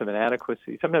sense of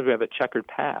inadequacy. Sometimes we have a checkered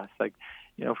past, like,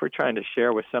 if we're trying to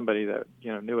share with somebody that,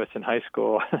 knew us in high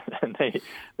school and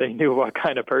they knew what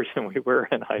kind of person we were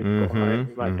in high school, right?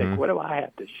 We might think, what do I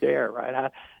have to share,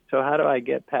 right? So how do I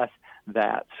get past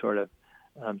that sort of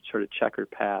checkered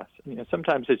past?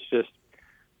 Sometimes it's just,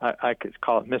 I could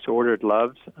call it misordered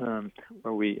loves,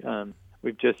 where we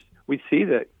see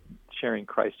that sharing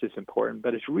Christ is important,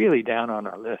 but it's really down on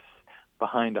our list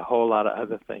behind a whole lot of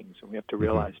other things. And we have to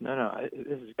realize, no,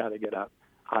 this has got to get up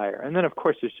higher. And then, of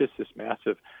course, there's just this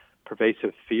massive,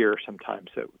 pervasive fear sometimes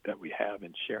that we have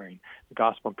in sharing the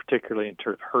gospel, and particularly in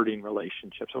sort of hurting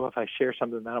relationships. So if I share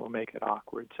something, that will make it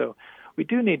awkward. So we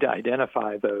do need to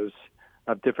identify those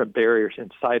different barriers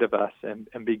inside of us and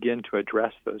begin to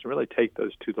address those, really take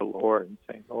those to the Lord and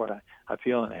say, Lord, I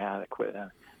feel inadequate.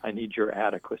 I need your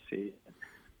adequacy.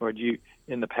 Lord,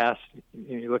 in the past,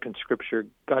 you look in Scripture,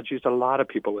 God's used a lot of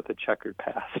people with a checkered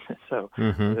past. So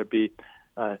whether it be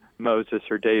Moses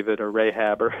or David or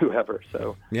Rahab or whoever.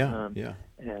 So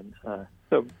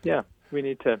we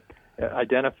need to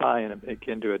identify and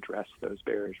begin to address those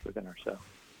barriers within ourselves.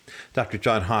 Dr.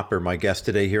 John Hopper, my guest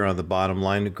today here on The Bottom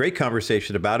Line. A great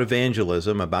conversation about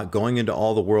evangelism, about going into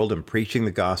all the world and preaching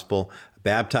the gospel,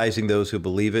 baptizing those who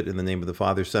believe it in the name of the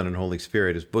Father, Son, and Holy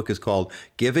Spirit. His book is called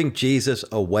Giving Jesus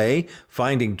Away,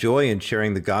 Finding Joy in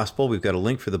Sharing the Gospel. We've got a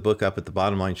link for the book up at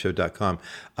thebottomlineshow.com.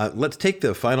 Let's take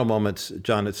the final moments,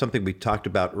 John. It's something we talked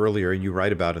about earlier and you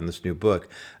write about in this new book,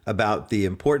 about the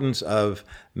importance of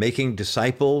making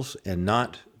disciples and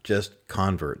not just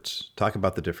converts. Talk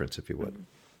about the difference, if you would.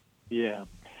 Yeah.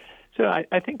 So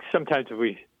I think sometimes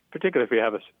particularly if we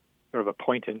have a sort of a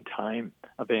point-in-time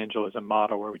evangelism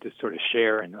model where we just sort of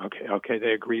share and, okay,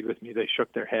 they agreed with me, they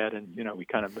shook their head, and, we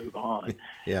kind of move on.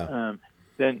 Yeah.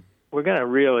 Then we're going to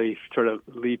really sort of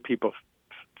leave people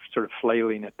sort of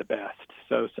flailing at the best.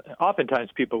 So oftentimes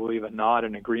people will even nod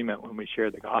in agreement when we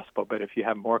share the gospel, but if you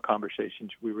have more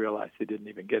conversations, we realize they didn't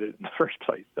even get it in the first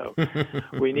place. So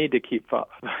we need to keep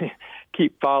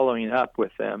following up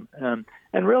with them and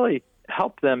really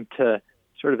help them to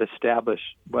sort of establish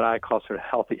what I call sort of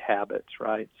healthy habits,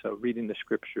 right? So reading the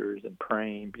scriptures and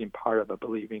praying, being part of a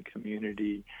believing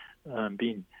community,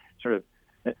 being sort of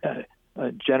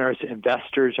generous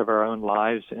investors of our own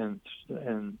lives in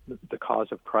the cause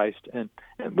of Christ. And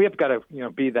we have got to,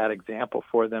 be that example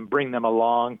for them, bring them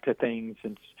along to things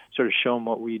and sort of show them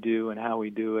what we do and how we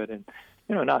do it. And,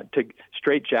 not to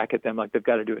straitjacket them like they've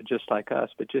got to do it just like us,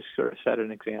 but just sort of set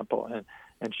an example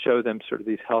and show them sort of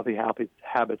these healthy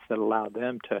habits that allow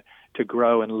them to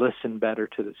grow and listen better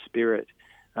to the Spirit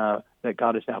that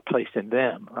God has now placed in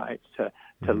them, right,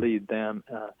 to lead them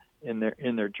in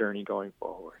their journey going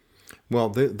forward. Well,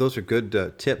 those are good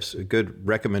tips, good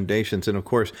recommendations. And of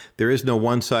course, there is no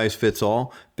one size fits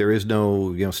all. There is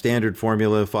no standard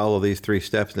formula, follow these 3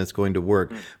 steps and it's going to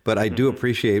work. But I do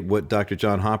appreciate what Dr.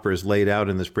 John Hopper has laid out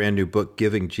in this brand new book,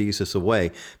 Giving Jesus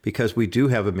Away, because we do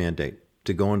have a mandate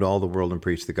to go into all the world and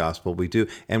preach the gospel. We do,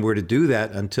 and we're to do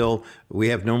that until we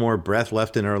have no more breath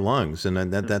left in our lungs.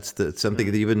 And that's something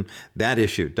that even that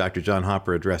issue Dr. John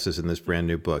Hopper addresses in this brand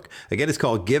new book. Again, it's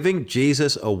called Giving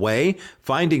Jesus Away,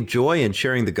 Finding Joy in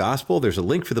Sharing the Gospel. There's a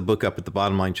link for the book up at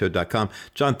thebottomlineshow.com.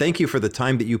 John, thank you for the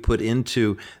time that you put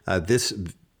into this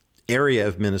area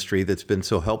of ministry that's been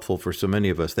so helpful for so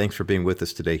many of us. Thanks for being with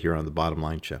us today here on The Bottom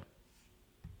Line Show.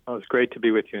 Oh, it's great to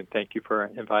be with you, and thank you for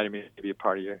inviting me to be a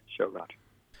part of your show, Roger.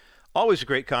 Always a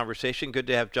great conversation. Good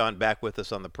to have John back with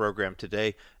us on the program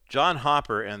today. John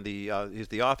Hopper, and he's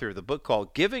the author of the book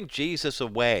called Giving Jesus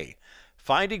Away,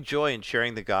 Finding Joy in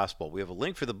Sharing the Gospel. We have a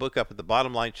link for the book up at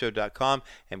thebottomlineshow.com,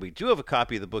 and we do have a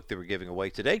copy of the book that we're giving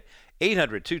away today.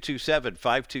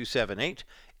 800-227-5278,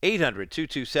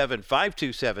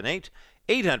 800-227-5278,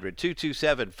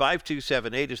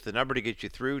 800-227-5278 is the number to get you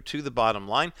through to the bottom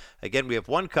line. Again, we have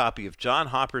one copy of John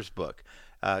Hopper's book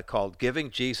called Giving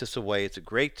Jesus Away. It's a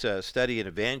great study in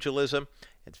evangelism.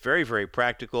 It's very, very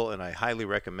practical, and I highly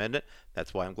recommend it.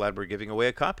 That's why I'm glad we're giving away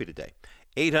a copy today.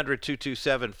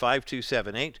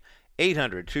 800-227-5278,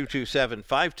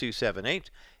 800-227-5278,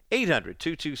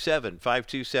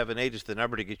 800-227-5278 is the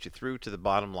number to get you through to the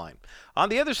bottom line. On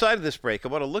the other side of this break, I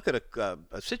want to look at a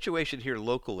situation here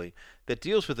locally that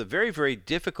deals with a very, very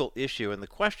difficult issue. And the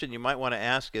question you might want to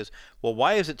ask is, well,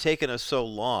 why has it taken us so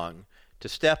long to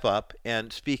step up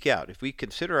and speak out? If we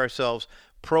consider ourselves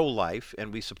pro-life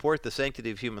and we support the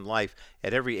sanctity of human life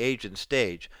at every age and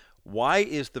stage, why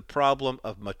is the problem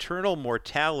of maternal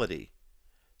mortality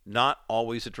not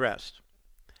always addressed?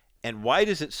 And why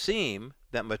does it seem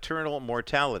that maternal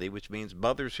mortality, which means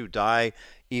mothers who die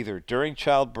either during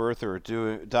childbirth or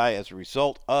die as a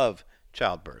result of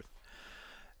childbirth,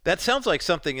 that sounds like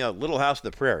something, Little House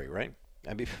on the Prairie, right?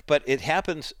 I mean, but it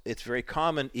happens. It's very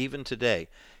common even today.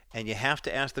 And you have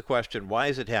to ask the question, why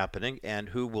is it happening, and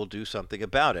who will do something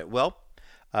about it? Well,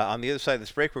 on the other side of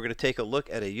this break, we're going to take a look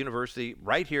at a university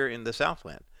right here in the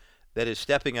Southland that is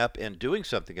stepping up and doing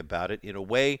something about it in a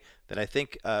way that I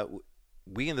think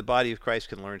we in the body of Christ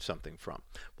can learn something from.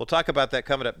 We'll talk about that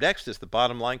coming up next as the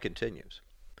bottom line continues.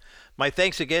 My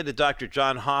thanks again to Dr.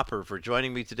 John Hopper for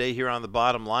joining me today here on The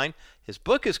Bottom Line. His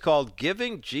book is called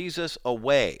Giving Jesus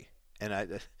Away. And I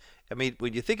mean,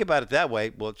 when you think about it that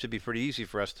way, well, it should be pretty easy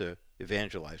for us to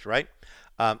evangelize, right?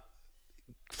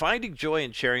 Finding joy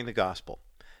in sharing the gospel.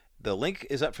 The link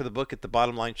is up for the book at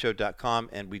thebottomlineshow.com,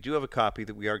 and we do have a copy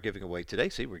that we are giving away today.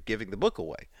 See, we're giving the book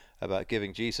away about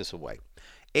giving Jesus away.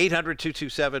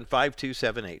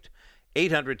 800-227-5278,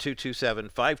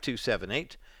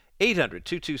 800-227-5278,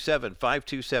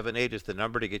 800-227-5278 is the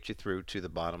number to get you through to the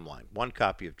bottom line. One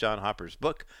copy of John Hopper's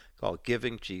book called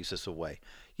Giving Jesus Away.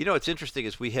 You know, what's interesting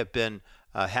is we have been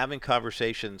having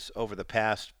conversations over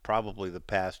probably the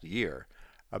past year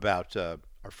about our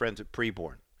friends at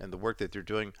Preborn and the work that they're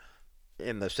doing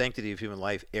in the sanctity of human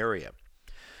life area.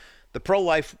 The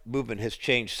pro-life movement has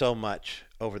changed so much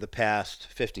over the past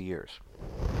 50 years.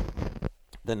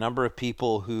 The number of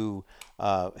people who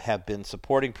have been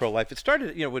supporting pro-life. It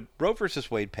started, when Roe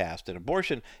versus Wade passed, and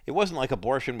abortion, it wasn't like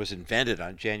abortion was invented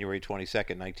on January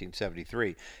 22nd,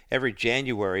 1973. Every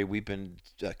January, we've been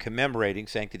commemorating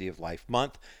Sanctity of Life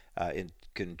Month in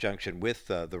conjunction with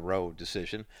the Roe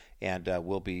decision, and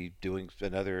we'll be doing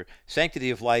another Sanctity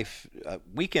of Life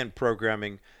weekend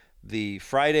programming the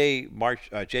Friday,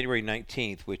 January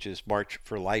 19th, which is March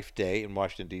for Life Day in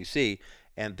Washington, D.C.,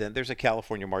 and then there's a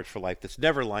California March for Life that's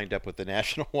never lined up with the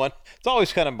national one. It's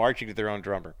always kind of marching to their own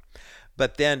drummer.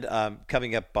 But then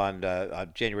coming up on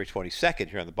January 22nd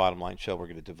here on the Bottom Line Show, we're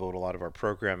going to devote a lot of our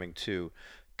programming to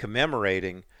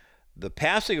commemorating the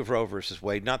passing of Roe versus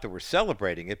Wade. Not that we're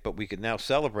celebrating it, but we can now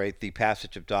celebrate the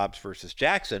passage of Dobbs versus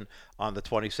Jackson on the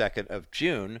 22nd of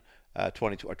June,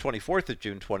 24th of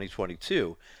June,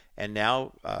 2022. And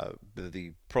now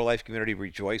the pro-life community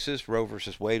rejoices. Roe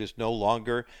versus Wade is no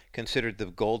longer considered the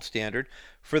gold standard.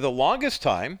 For the longest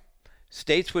time,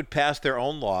 states would pass their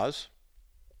own laws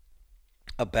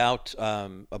about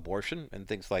abortion and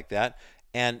things like that.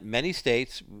 And many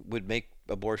states would make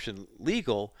abortion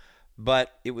legal,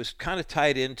 but it was kind of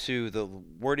tied into the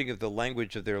wording of the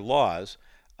language of their laws,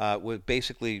 with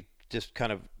basically just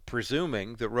kind of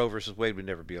presuming that Roe versus Wade would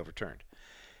never be overturned.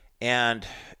 And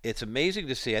it's amazing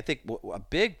to see. I think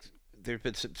there's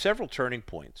been several turning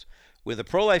points when the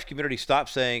pro-life community stopped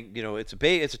saying, it's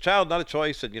a child, not a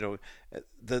choice, and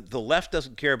the left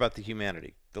doesn't care about the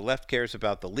humanity. The left cares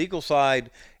about the legal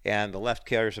side, and the left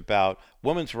cares about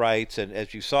women's rights. And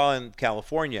as you saw in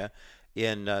California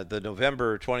in the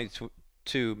November 22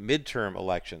 midterm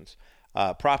elections,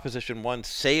 Proposition 1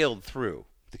 sailed through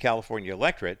the California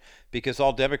electorate because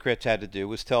all Democrats had to do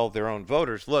was tell their own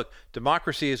voters, look,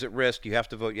 democracy is at risk. You have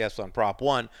to vote yes on Prop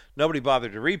 1. Nobody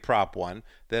bothered to read Prop 1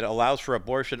 that allows for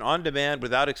abortion on demand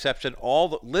without exception,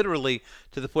 literally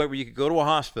to the point where you could go to a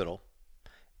hospital.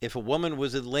 If a woman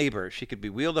was in labor, she could be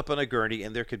wheeled up on a gurney,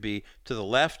 and there could be, to the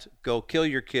left, go kill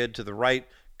your kid, to the right,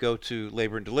 go to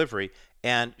labor and delivery,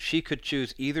 and she could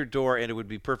choose either door, and it would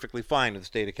be perfectly fine in the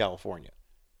state of California.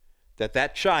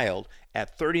 That child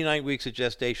at 39 weeks of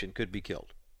gestation could be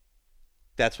killed.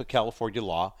 That's what California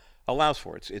law allows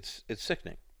for. It's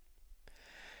sickening.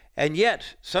 And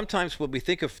yet, sometimes when we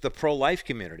think of the pro-life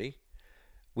community,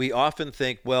 we often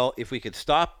think, well, if we could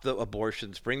stop the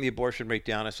abortions, bring the abortion rate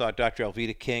down. I saw Dr.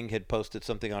 Alveda King had posted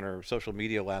something on her social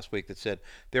media last week that said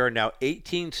there are now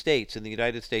 18 states in the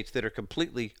United States that are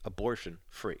completely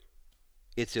abortion-free.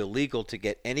 It's illegal to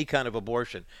get any kind of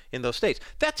abortion in those states.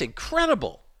 That's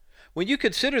incredible. When you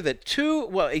consider that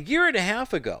a year and a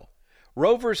half ago,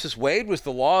 Roe versus Wade was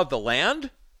the law of the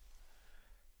land,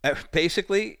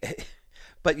 basically,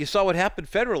 but you saw what happened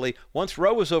federally. Once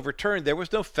Roe was overturned, there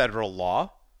was no federal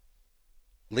law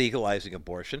legalizing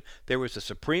abortion. There was a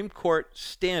Supreme Court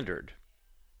standard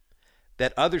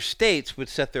that other states would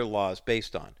set their laws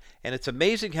based on. And it's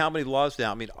amazing how many laws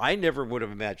now. I mean, I never would have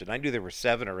imagined. I knew there were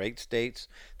 7 or 8 states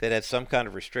that had some kind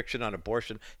of restriction on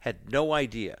abortion. Had no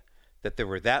idea that there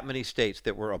were that many states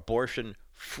that were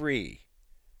abortion-free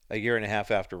a year and a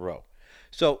half after Roe.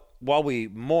 So while we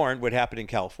mourn what happened in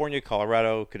California,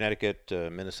 Colorado, Connecticut,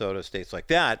 Minnesota, states like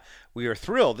that, we are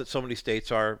thrilled that so many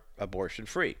states are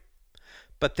abortion-free.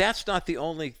 But that's not the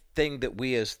only thing that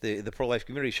we as the pro-life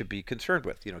community should be concerned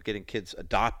with, getting kids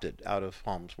adopted out of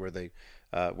homes where they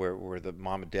where the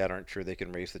mom and dad aren't sure they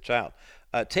can raise the child.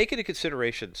 Take into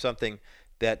consideration something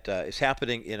that is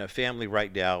happening in a family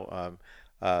right now.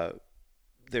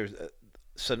 There's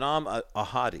Sanam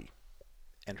Ahadi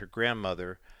and her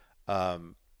grandmother,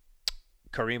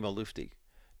 Karima Lufti.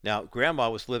 Now, Grandma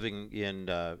was living in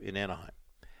Anaheim,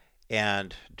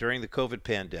 and during the COVID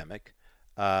pandemic,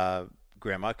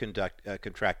 Grandma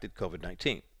contracted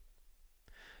COVID-19.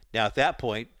 Now, at that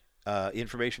point,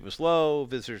 information was low,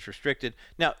 visitors restricted.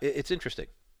 Now, it's interesting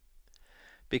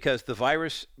because the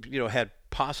virus, had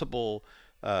possible,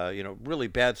 really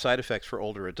bad side effects for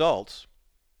older adults.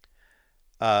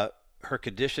 Her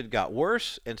condition got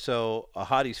worse, and so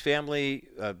Ahadi's family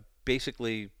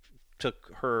basically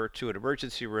took her to an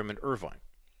emergency room in Irvine.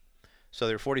 So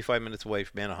they were 45 minutes away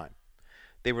from Anaheim.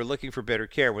 They were looking for better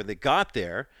care. When they got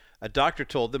there, a doctor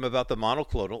told them about the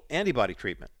monoclonal antibody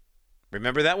treatment.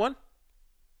 Remember that one?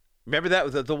 Remember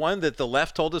that, the one that the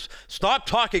left told us, stop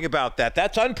talking about that.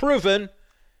 That's unproven.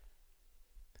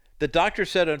 The doctor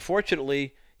said,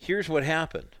 unfortunately, here's what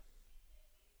happened.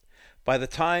 By the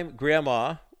time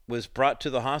Grandma was brought to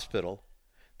the hospital,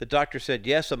 the doctor said,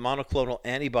 yes, a monoclonal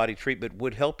antibody treatment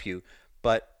would help you,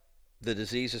 but the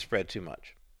disease has spread too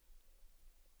much.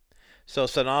 So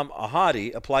Sanam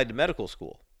Ahadi applied to medical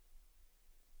school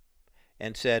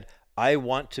and said, I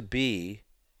want to be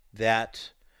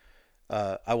that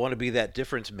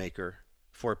difference maker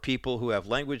for people who have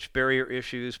language barrier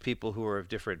issues, people who are of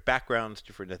different backgrounds,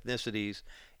 different ethnicities,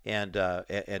 and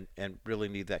really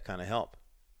need that kind of help.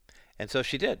 And so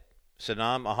she did.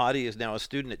 Sanam Ahadi is now a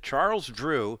student at Charles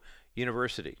Drew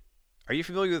University. Are you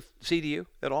familiar with CDU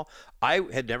at all? I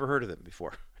had never heard of them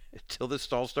before until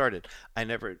this all started. I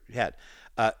never had.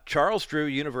 Charles Drew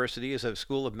University is a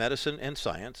school of medicine and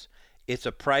science. It's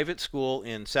a private school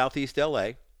in southeast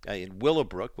LA, in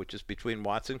Willowbrook, which is between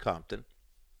Watts and Compton.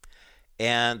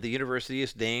 And the university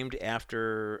is named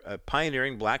after a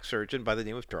pioneering black surgeon by the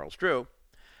name of Charles Drew.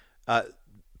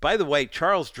 By the way,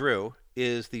 Charles Drew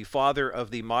is the father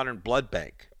of the modern blood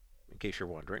bank, in case you're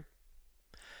wondering.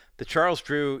 The Charles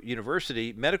Drew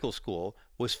University Medical School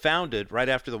was founded right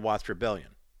after the Watts Rebellion.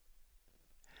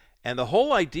 And the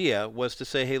whole idea was to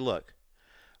say, hey, look,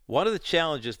 one of the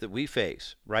challenges that we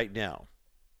face right now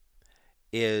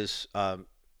is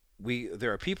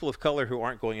there are people of color who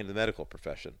aren't going into the medical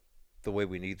profession the way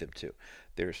we need them to.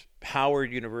 There's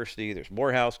Howard University, there's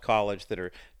Morehouse College that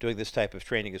are doing this type of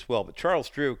training as well. But Charles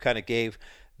Drew kind of gave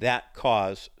that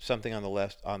cause something on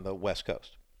the West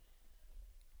Coast.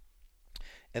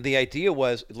 And the idea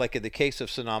was, like in the case of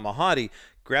Sanam Ahadi,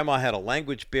 grandma had a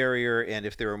language barrier, and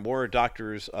if there were more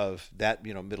doctors of that,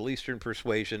 Middle Eastern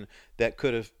persuasion, that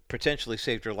could have potentially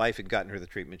saved her life and gotten her the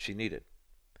treatment she needed.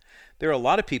 There are a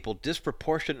lot of people,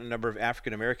 disproportionate number of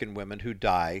African American women who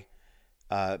die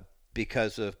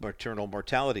because of maternal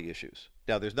mortality issues.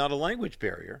 Now, there's not a language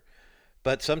barrier,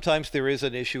 but sometimes there is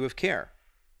an issue of care.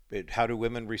 How do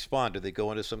women respond? Do they go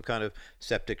into some kind of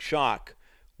septic shock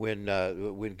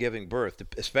when giving birth,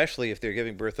 especially if they're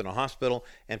giving birth in a hospital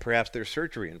and perhaps there's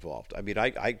surgery involved? I mean,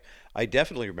 I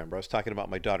definitely remember. I was talking about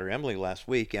my daughter Emily last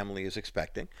week. Emily is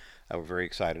expecting. We're very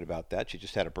excited about that. She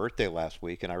just had a birthday last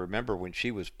week, and I remember when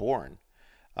she was born,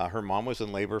 her mom was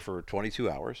in labor for 22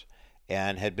 hours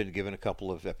and had been given a couple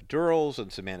of epidurals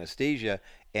and some anesthesia.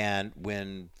 And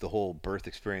when the whole birth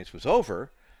experience was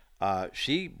over,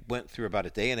 she went through about a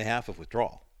day and a half of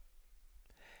withdrawal.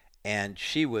 And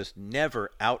she was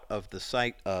never out of the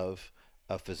sight of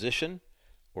a physician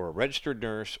or a registered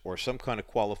nurse or some kind of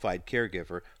qualified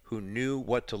caregiver who knew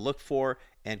what to look for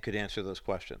and could answer those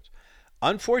questions.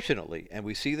 Unfortunately, and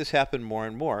we see this happen more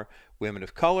and more, women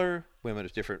of color, women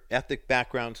of different ethnic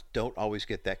backgrounds don't always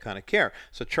get that kind of care.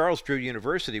 So Charles Drew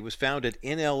University was founded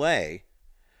in LA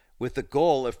with the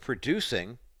goal of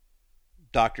producing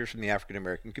doctors from the African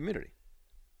American community.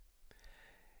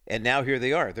 And now here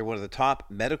they are. They're one of the top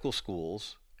medical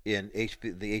schools in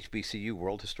the HBCU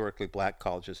world, historically black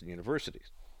colleges and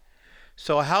universities.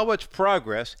 So how much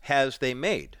progress has they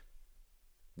made?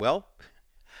 Well,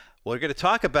 we're going to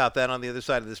talk about that on the other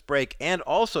side of this break, and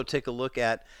also take a look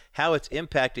at how it's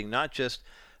impacting not just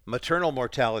maternal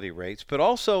mortality rates, but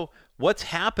also what's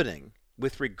happening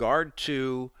with regard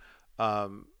to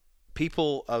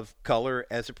people of color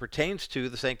as it pertains to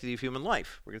the sanctity of human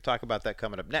life. We're going to talk about that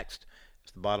coming up next as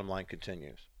the bottom line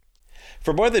continues.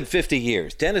 For more than 50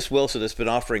 years, Dennis Wilson has been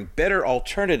offering better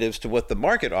alternatives to what the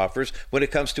market offers when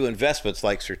it comes to investments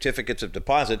like certificates of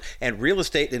deposit and real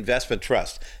estate investment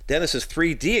trust. Dennis's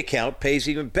 3D account pays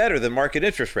even better than market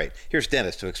interest rate. Here's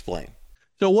Dennis to explain.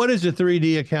 So what is a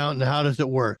 3D account and how does it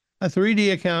work? A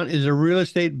 3D account is a real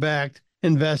estate-backed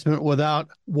investment without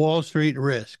Wall Street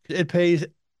risk. It pays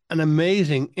an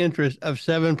amazing interest of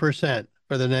 7%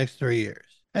 for the next 3 years.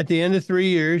 At the end of 3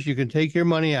 years, you can take your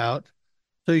money out,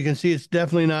 so you can see it's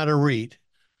definitely not a REIT,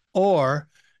 or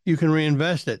you can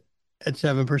reinvest it at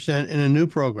 7% in a new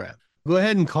program. Go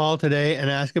ahead and call today and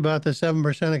ask about the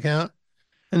 7% account.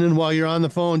 And then while you're on the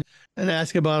phone, and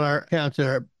ask about our accounts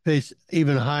that pay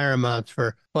even higher amounts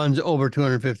for funds over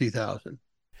 $250,000.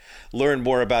 Learn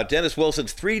more about Dennis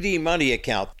Wilson's 3D Money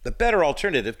account, the better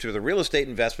alternative to the real estate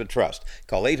investment trust.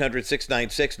 Call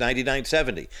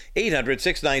 800-696-9970.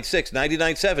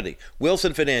 800-696-9970.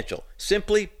 Wilson Financial.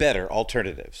 Simply better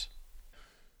alternatives.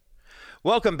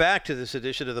 Welcome back to this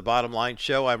edition of the Bottom Line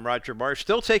Show. I'm Roger Marsh,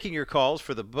 still taking your calls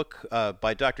for the book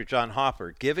by Dr. John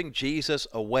Hopper, Giving Jesus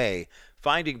Away,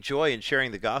 Finding Joy in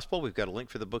Sharing the Gospel. We've got a link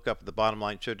for the book up at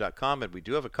thebottomlineshow.com, and we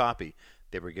do have a copy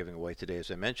that we're giving away today, as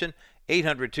I mentioned.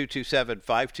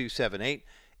 800-227-5278,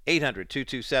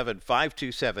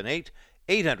 800-227-5278,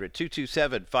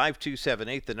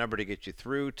 800-227-5278, the number to get you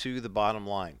through to the bottom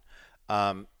line.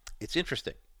 It's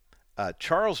interesting.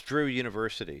 Charles Drew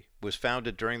University was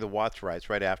founded during the Watts riots,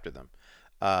 right after them,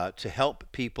 to help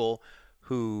people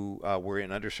who were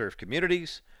in underserved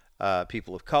communities,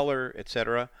 people of color,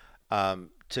 etc.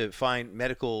 to find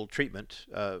medical treatment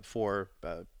for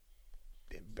a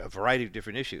variety of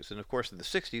different issues. And of course, in the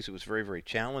 60s, it was very, very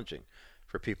challenging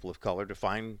for people of color to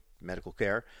find medical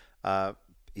care,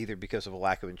 either because of a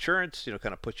lack of insurance,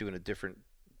 kind of put you in a different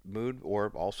mood,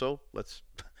 or also, let's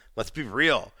be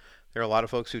real, there are a lot of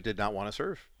folks who did not want to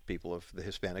serve people of the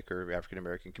Hispanic or African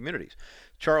American communities.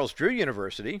 Charles Drew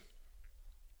University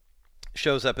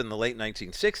shows up in the late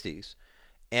 1960s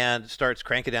and starts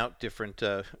cranking out different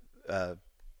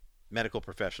medical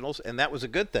professionals, and that was a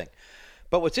good thing.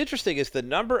 But what's interesting is the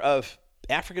number of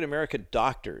African American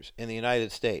doctors in the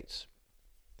United States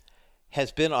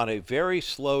has been on a very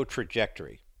slow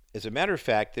trajectory. As a matter of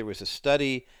fact, there was a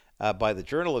study by the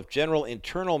Journal of General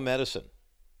Internal Medicine,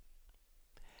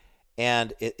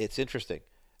 and it's interesting.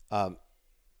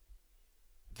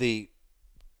 The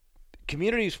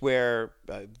communities where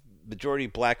majority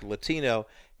Black, Latino,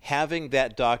 having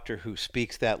that doctor who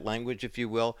speaks that language, if you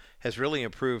will, has really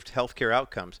improved healthcare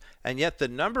outcomes. And yet the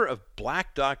number of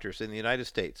Black doctors in the United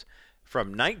States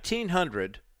from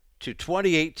 1900 to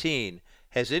 2018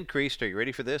 has increased, are you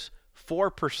ready for this?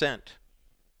 4%.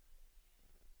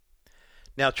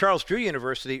 Now, Charles Drew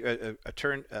University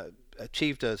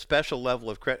achieved a special level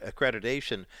of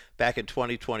accreditation back in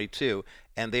 2022,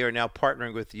 and they are now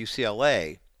partnering with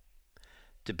UCLA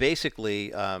to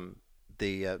basically,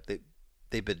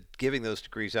 they've been giving those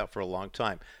degrees out for a long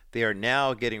time. They are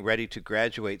now getting ready to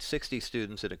graduate 60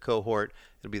 students in a cohort.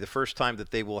 It'll be the first time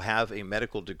that they will have a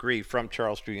medical degree from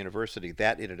Charles Drew University.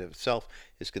 That in and of itself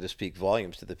is going to speak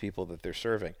volumes to the people that they're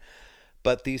serving.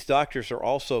 But these doctors are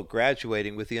also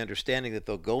graduating with the understanding that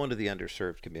they'll go into the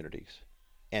underserved communities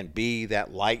and be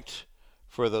that light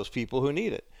for those people who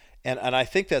need it. And I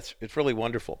think it's really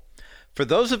wonderful. For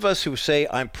those of us who say,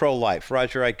 I'm pro-life,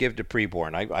 Roger, I give to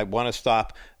preborn, I want to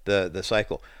stop the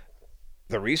cycle.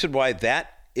 The reason why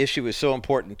that issue is so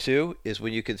important too is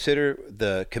when you consider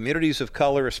the communities of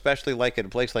color, especially like in a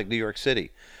place like New York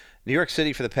City. New York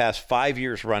City, for the past 5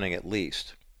 years running at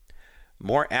least,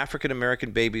 more African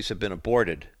American babies have been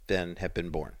aborted than have been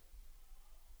born.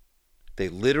 They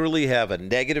literally have a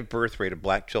negative birth rate of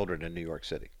Black children in New York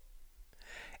City.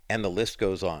 And the list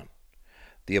goes on.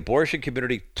 The abortion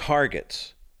community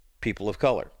targets people of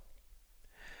color.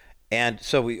 And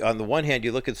so on the one hand,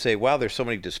 you look and say, wow, there's so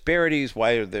many disparities.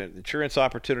 Why are the insurance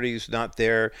opportunities not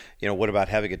there? What about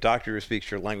having a doctor who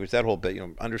speaks your language? That whole bit,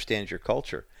 understands your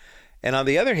culture. And on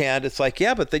the other hand, it's like,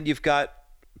 yeah, but then you've got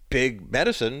big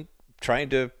medicine trying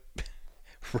to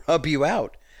rub you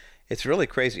out. It's really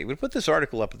crazy. We put this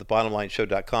article up at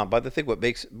thebottomlineshow.com. By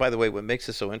the way, what makes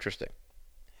this so interesting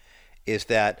is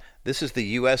that this is the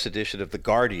U.S. edition of The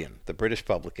Guardian, the British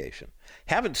publication.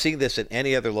 Haven't seen this in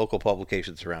any other local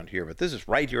publications around here, but this is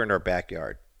right here in our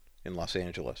backyard in Los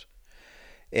Angeles.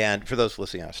 And for those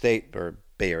listening out of state or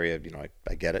Bay Area,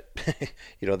 I get it.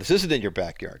 This isn't in your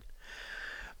backyard.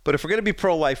 But if we're going to be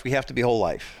pro-life, we have to be whole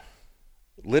life.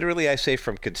 Literally, I say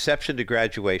from conception to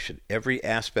graduation, every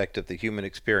aspect of the human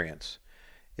experience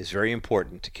is very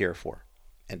important to care for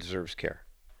and deserves care.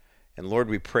 And Lord,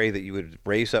 we pray that you would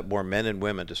raise up more men and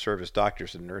women to serve as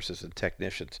doctors and nurses and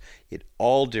technicians in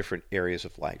all different areas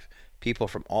of life, people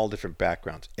from all different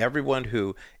backgrounds, everyone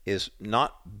who is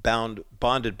not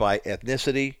bonded by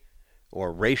ethnicity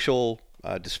or racial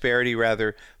disparity,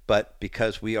 rather, but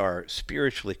because we are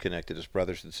spiritually connected as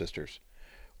brothers and sisters,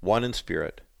 one in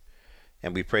spirit.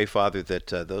 And we pray, Father, that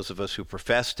those of us who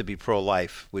profess to be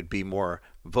pro-life would be more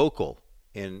vocal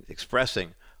in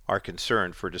expressing our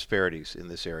concern for disparities in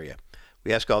this area.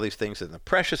 We ask all these things in the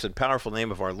precious and powerful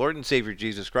name of our Lord and Savior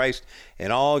Jesus Christ,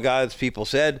 and all God's people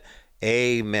said,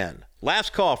 amen.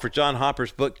 Last call for John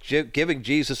Hopper's book, Giving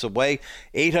Jesus Away,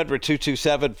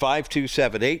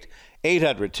 800-227-5278,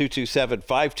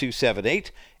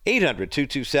 800-227-5278,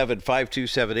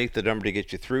 800-227-5278, the number to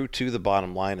get you through to the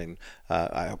bottom line. And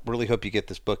I really hope you get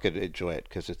this book and enjoy it,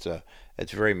 because it's a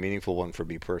very meaningful one for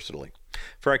me personally.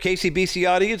 For our KCBC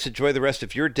audience, enjoy the rest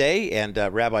of your day. And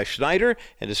Rabbi Schneider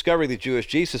and Discovering the Jewish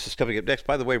Jesus is coming up next.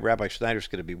 By the way, Rabbi Schneider is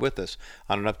going to be with us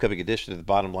on an upcoming edition of the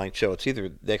Bottom Line Show. It's either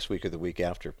next week or the week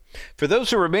after. For those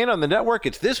who remain on the network,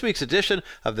 it's this week's edition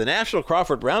of the National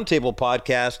Crawford Roundtable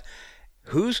Podcast.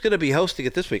 Who's going to be hosting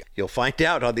it this week? You'll find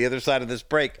out on the other side of this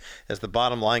break as the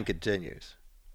Bottom Line continues.